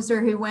gift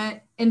officer who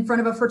went in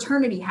front of a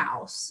fraternity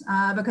house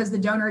because the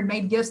donor had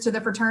made gifts to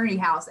the fraternity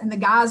house and the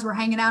guys were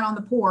hanging out on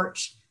the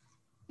porch.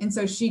 And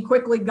so she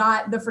quickly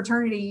got the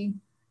fraternity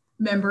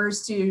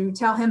members to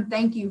tell him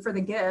thank you for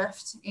the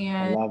gift.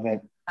 And I love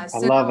it. I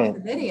love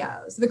it. The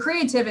videos. The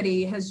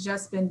creativity has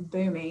just been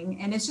booming,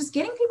 and it's just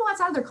getting people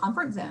outside of their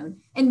comfort zone,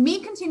 and me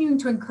continuing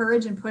to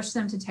encourage and push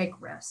them to take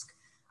risk.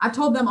 I've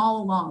told them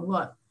all along,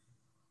 look,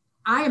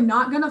 I am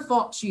not going to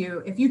fault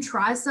you if you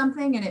try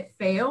something and it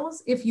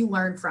fails, if you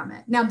learn from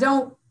it. Now,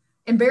 don't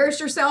embarrass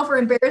yourself or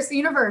embarrass the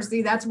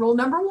university. That's rule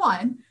number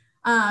one.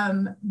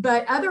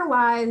 But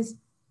otherwise,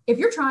 if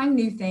you're trying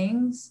new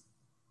things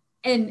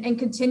and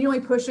continually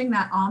pushing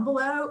that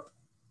envelope,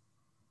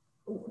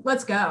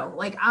 let's go.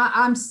 Like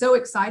I'm so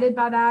excited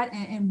by that,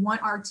 and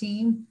want our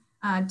team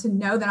to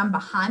know that I'm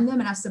behind them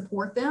and I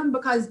support them,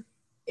 because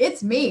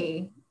it's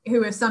me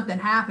who, if something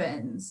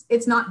happens,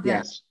 it's not them.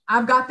 Yes.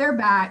 I've got their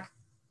back,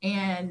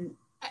 and,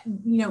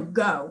 you know,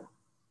 go.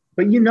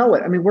 But you know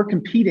what? I mean, we're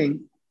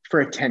competing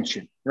for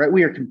attention, right?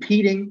 We are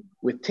competing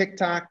with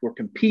TikTok. We're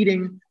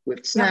competing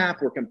with Snap.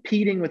 Yeah. We're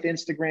competing with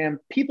Instagram.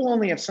 People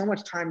only have so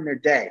much time in their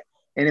day.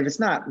 And if it's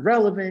not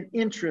relevant,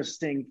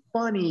 interesting,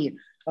 funny,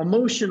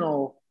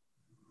 emotional,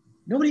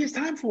 nobody has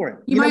time for it.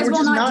 You might as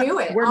well not do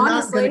it. We're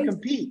not going to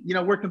compete. You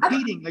know, we're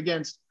competing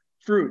against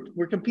fruit.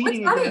 We're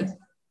competing against.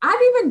 I've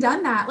even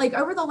done that like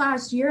over the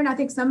last year. And I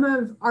think some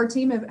of our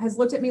team has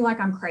looked at me like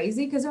I'm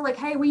crazy, because they're like,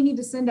 hey, we need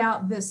to send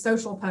out this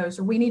social post,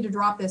 or we need to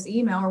drop this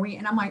email,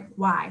 and I'm like,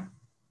 why?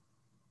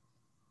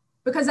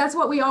 Because that's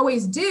what we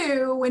always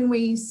do when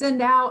we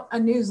send out a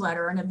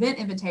newsletter, an event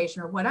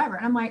invitation, or whatever.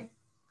 And I'm like,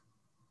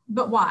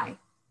 but why?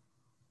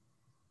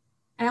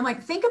 And I'm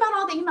like, think about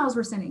all the emails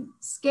we're sending,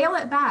 scale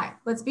it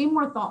back. Let's be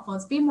more thoughtful.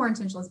 Let's be more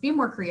intentional. Let's be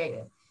more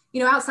creative.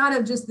 You know, outside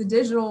of just the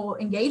digital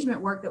engagement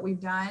work that we've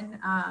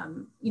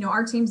done, you know,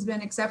 our team's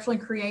been exceptionally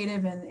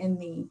creative in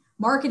the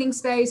marketing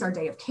space. Our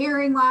day of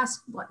caring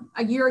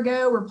a year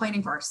ago, we're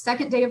planning for our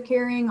second day of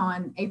caring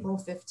on April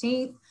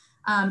 15th.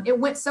 It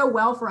went so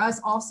well for us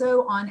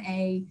also on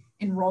a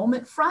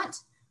enrollment front.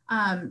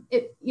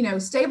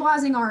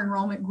 Stabilizing our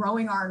enrollment,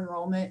 growing our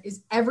enrollment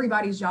is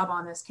everybody's job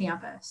on this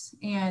campus.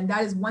 And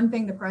that is one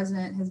thing the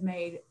president has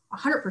made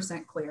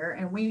 100% clear.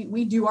 And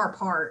we do our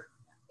part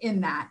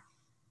in that.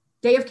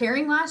 Day of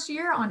Caring last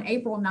year on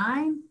April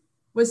 9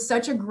 was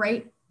such a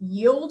great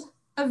yield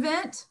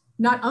event,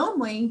 not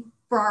only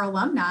for our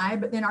alumni,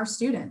 but then our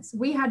students.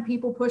 We had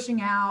people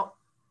pushing out,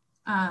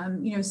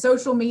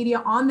 social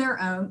media on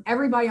their own.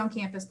 Everybody on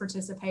campus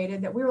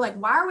participated, that we were like,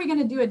 why are we going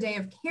to do a Day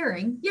of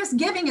Caring? Yes,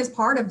 giving is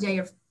part of Day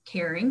of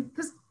Caring,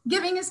 because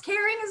giving is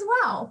caring as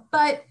well.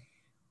 But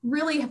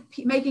really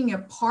making a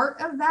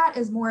part of that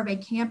as more of a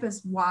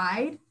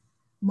campus-wide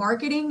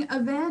marketing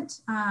event,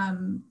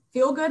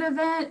 feel-good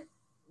event,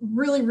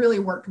 really, really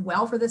worked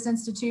well for this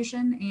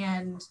institution.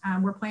 And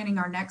we're planning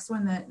our next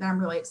one that I'm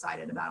really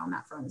excited about on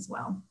that front as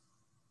well.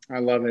 I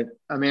love it.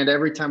 Amanda,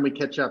 every time we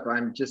catch up,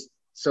 I'm just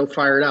so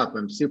fired up.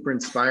 I'm super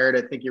inspired.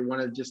 I think you're one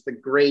of just the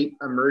great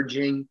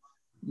emerging,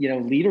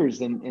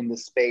 leaders in the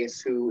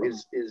space who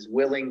is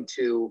willing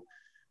to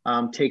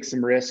take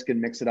some risk and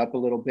mix it up a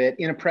little bit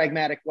in a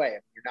pragmatic way.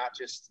 You're not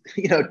just,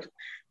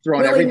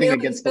 throwing really everything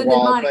against the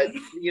wall, money.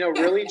 But,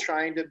 really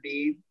trying to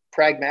be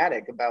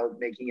pragmatic about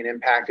making an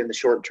impact in the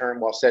short term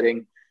while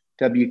setting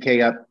WK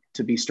up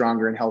to be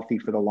stronger and healthy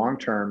for the long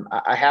term.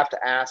 I have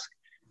to ask,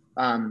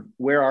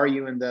 where are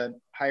you in the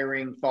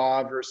hiring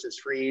thaw versus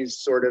freeze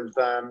sort of,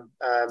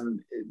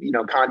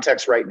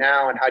 context right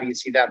now? And how do you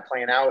see that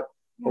playing out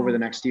over the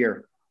next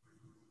year?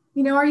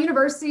 Our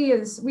university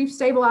we've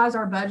stabilized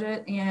our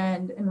budget,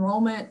 and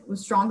enrollment was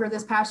stronger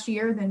this past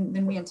year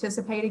than we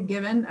anticipated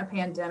given a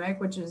pandemic,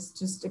 which is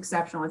just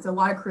exceptional. It's a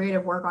lot of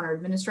creative work on our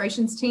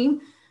administration's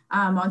team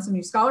on some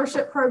new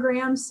scholarship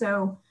programs.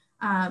 So,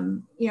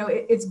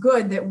 it's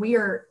good that we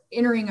are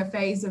entering a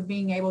phase of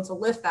being able to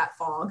lift that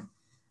fog.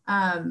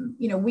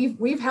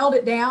 We've held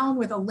it down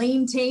with a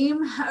lean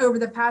team over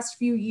the past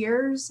few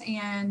years,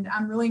 and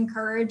I'm really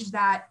encouraged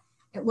that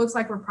it looks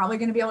like we're probably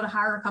going to be able to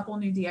hire a couple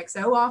of new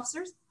DXO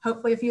officers.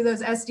 Hopefully a few of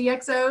those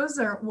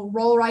SDXOs will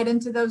roll right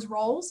into those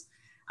roles.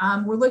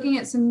 We're looking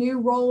at some new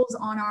roles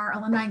on our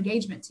alumni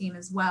engagement team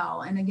as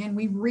well. And again,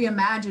 we've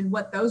reimagined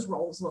what those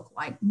roles look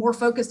like, more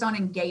focused on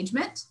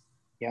engagement,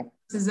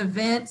 versus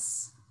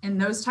events and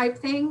those type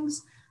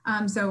things.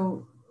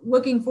 So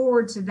looking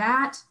forward to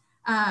that.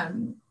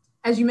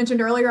 As you mentioned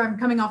earlier, I'm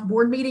coming off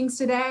board meetings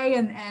today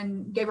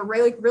and gave a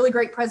really, really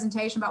great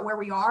presentation about where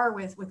we are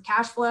with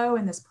cash flow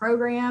in this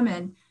program.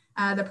 And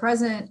the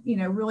president,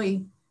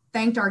 really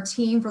thanked our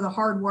team for the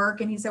hard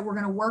work. And he said, we're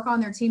going to work on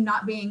their team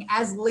not being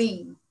as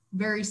lean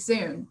very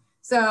soon.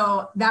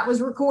 So that was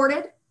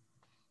recorded.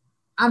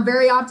 I'm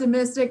very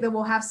optimistic that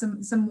we'll have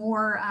some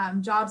more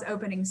jobs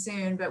opening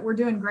soon, but we're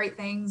doing great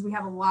things. We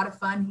have a lot of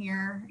fun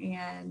here,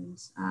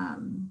 and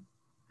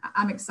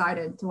I'm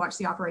excited to watch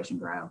the operation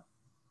grow.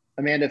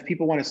 Amanda, if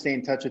people want to stay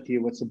in touch with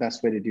you, what's the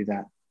best way to do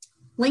that?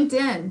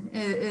 LinkedIn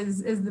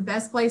is the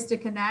best place to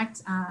connect.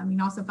 You can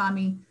also find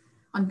me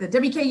on the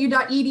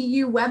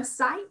wku.edu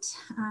website.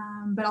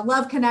 But I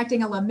love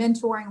connecting. I love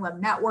mentoring. I love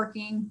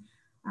networking,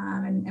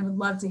 and would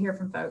love to hear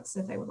from folks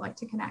if they would like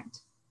to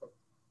connect.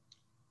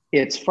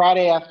 It's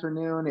Friday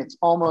afternoon. It's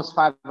almost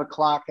 5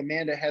 o'clock.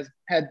 Amanda has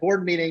had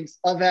board meetings,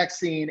 a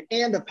vaccine,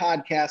 and a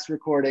podcast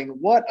recording.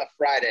 What a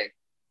Friday.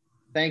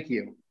 Thank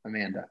you,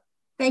 Amanda.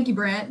 Thank you,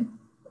 Brent.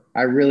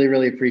 I really,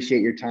 really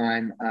appreciate your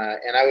time.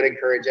 And I would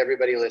encourage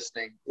everybody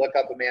listening, look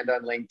up Amanda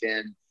on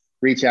LinkedIn,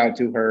 reach out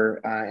to her.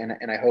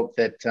 And I hope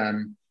that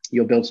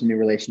you'll build some new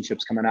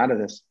relationships coming out of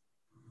this.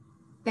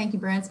 Thank you,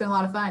 Brent. It's been a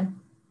lot of fun.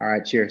 All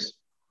right. Cheers.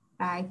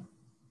 Bye.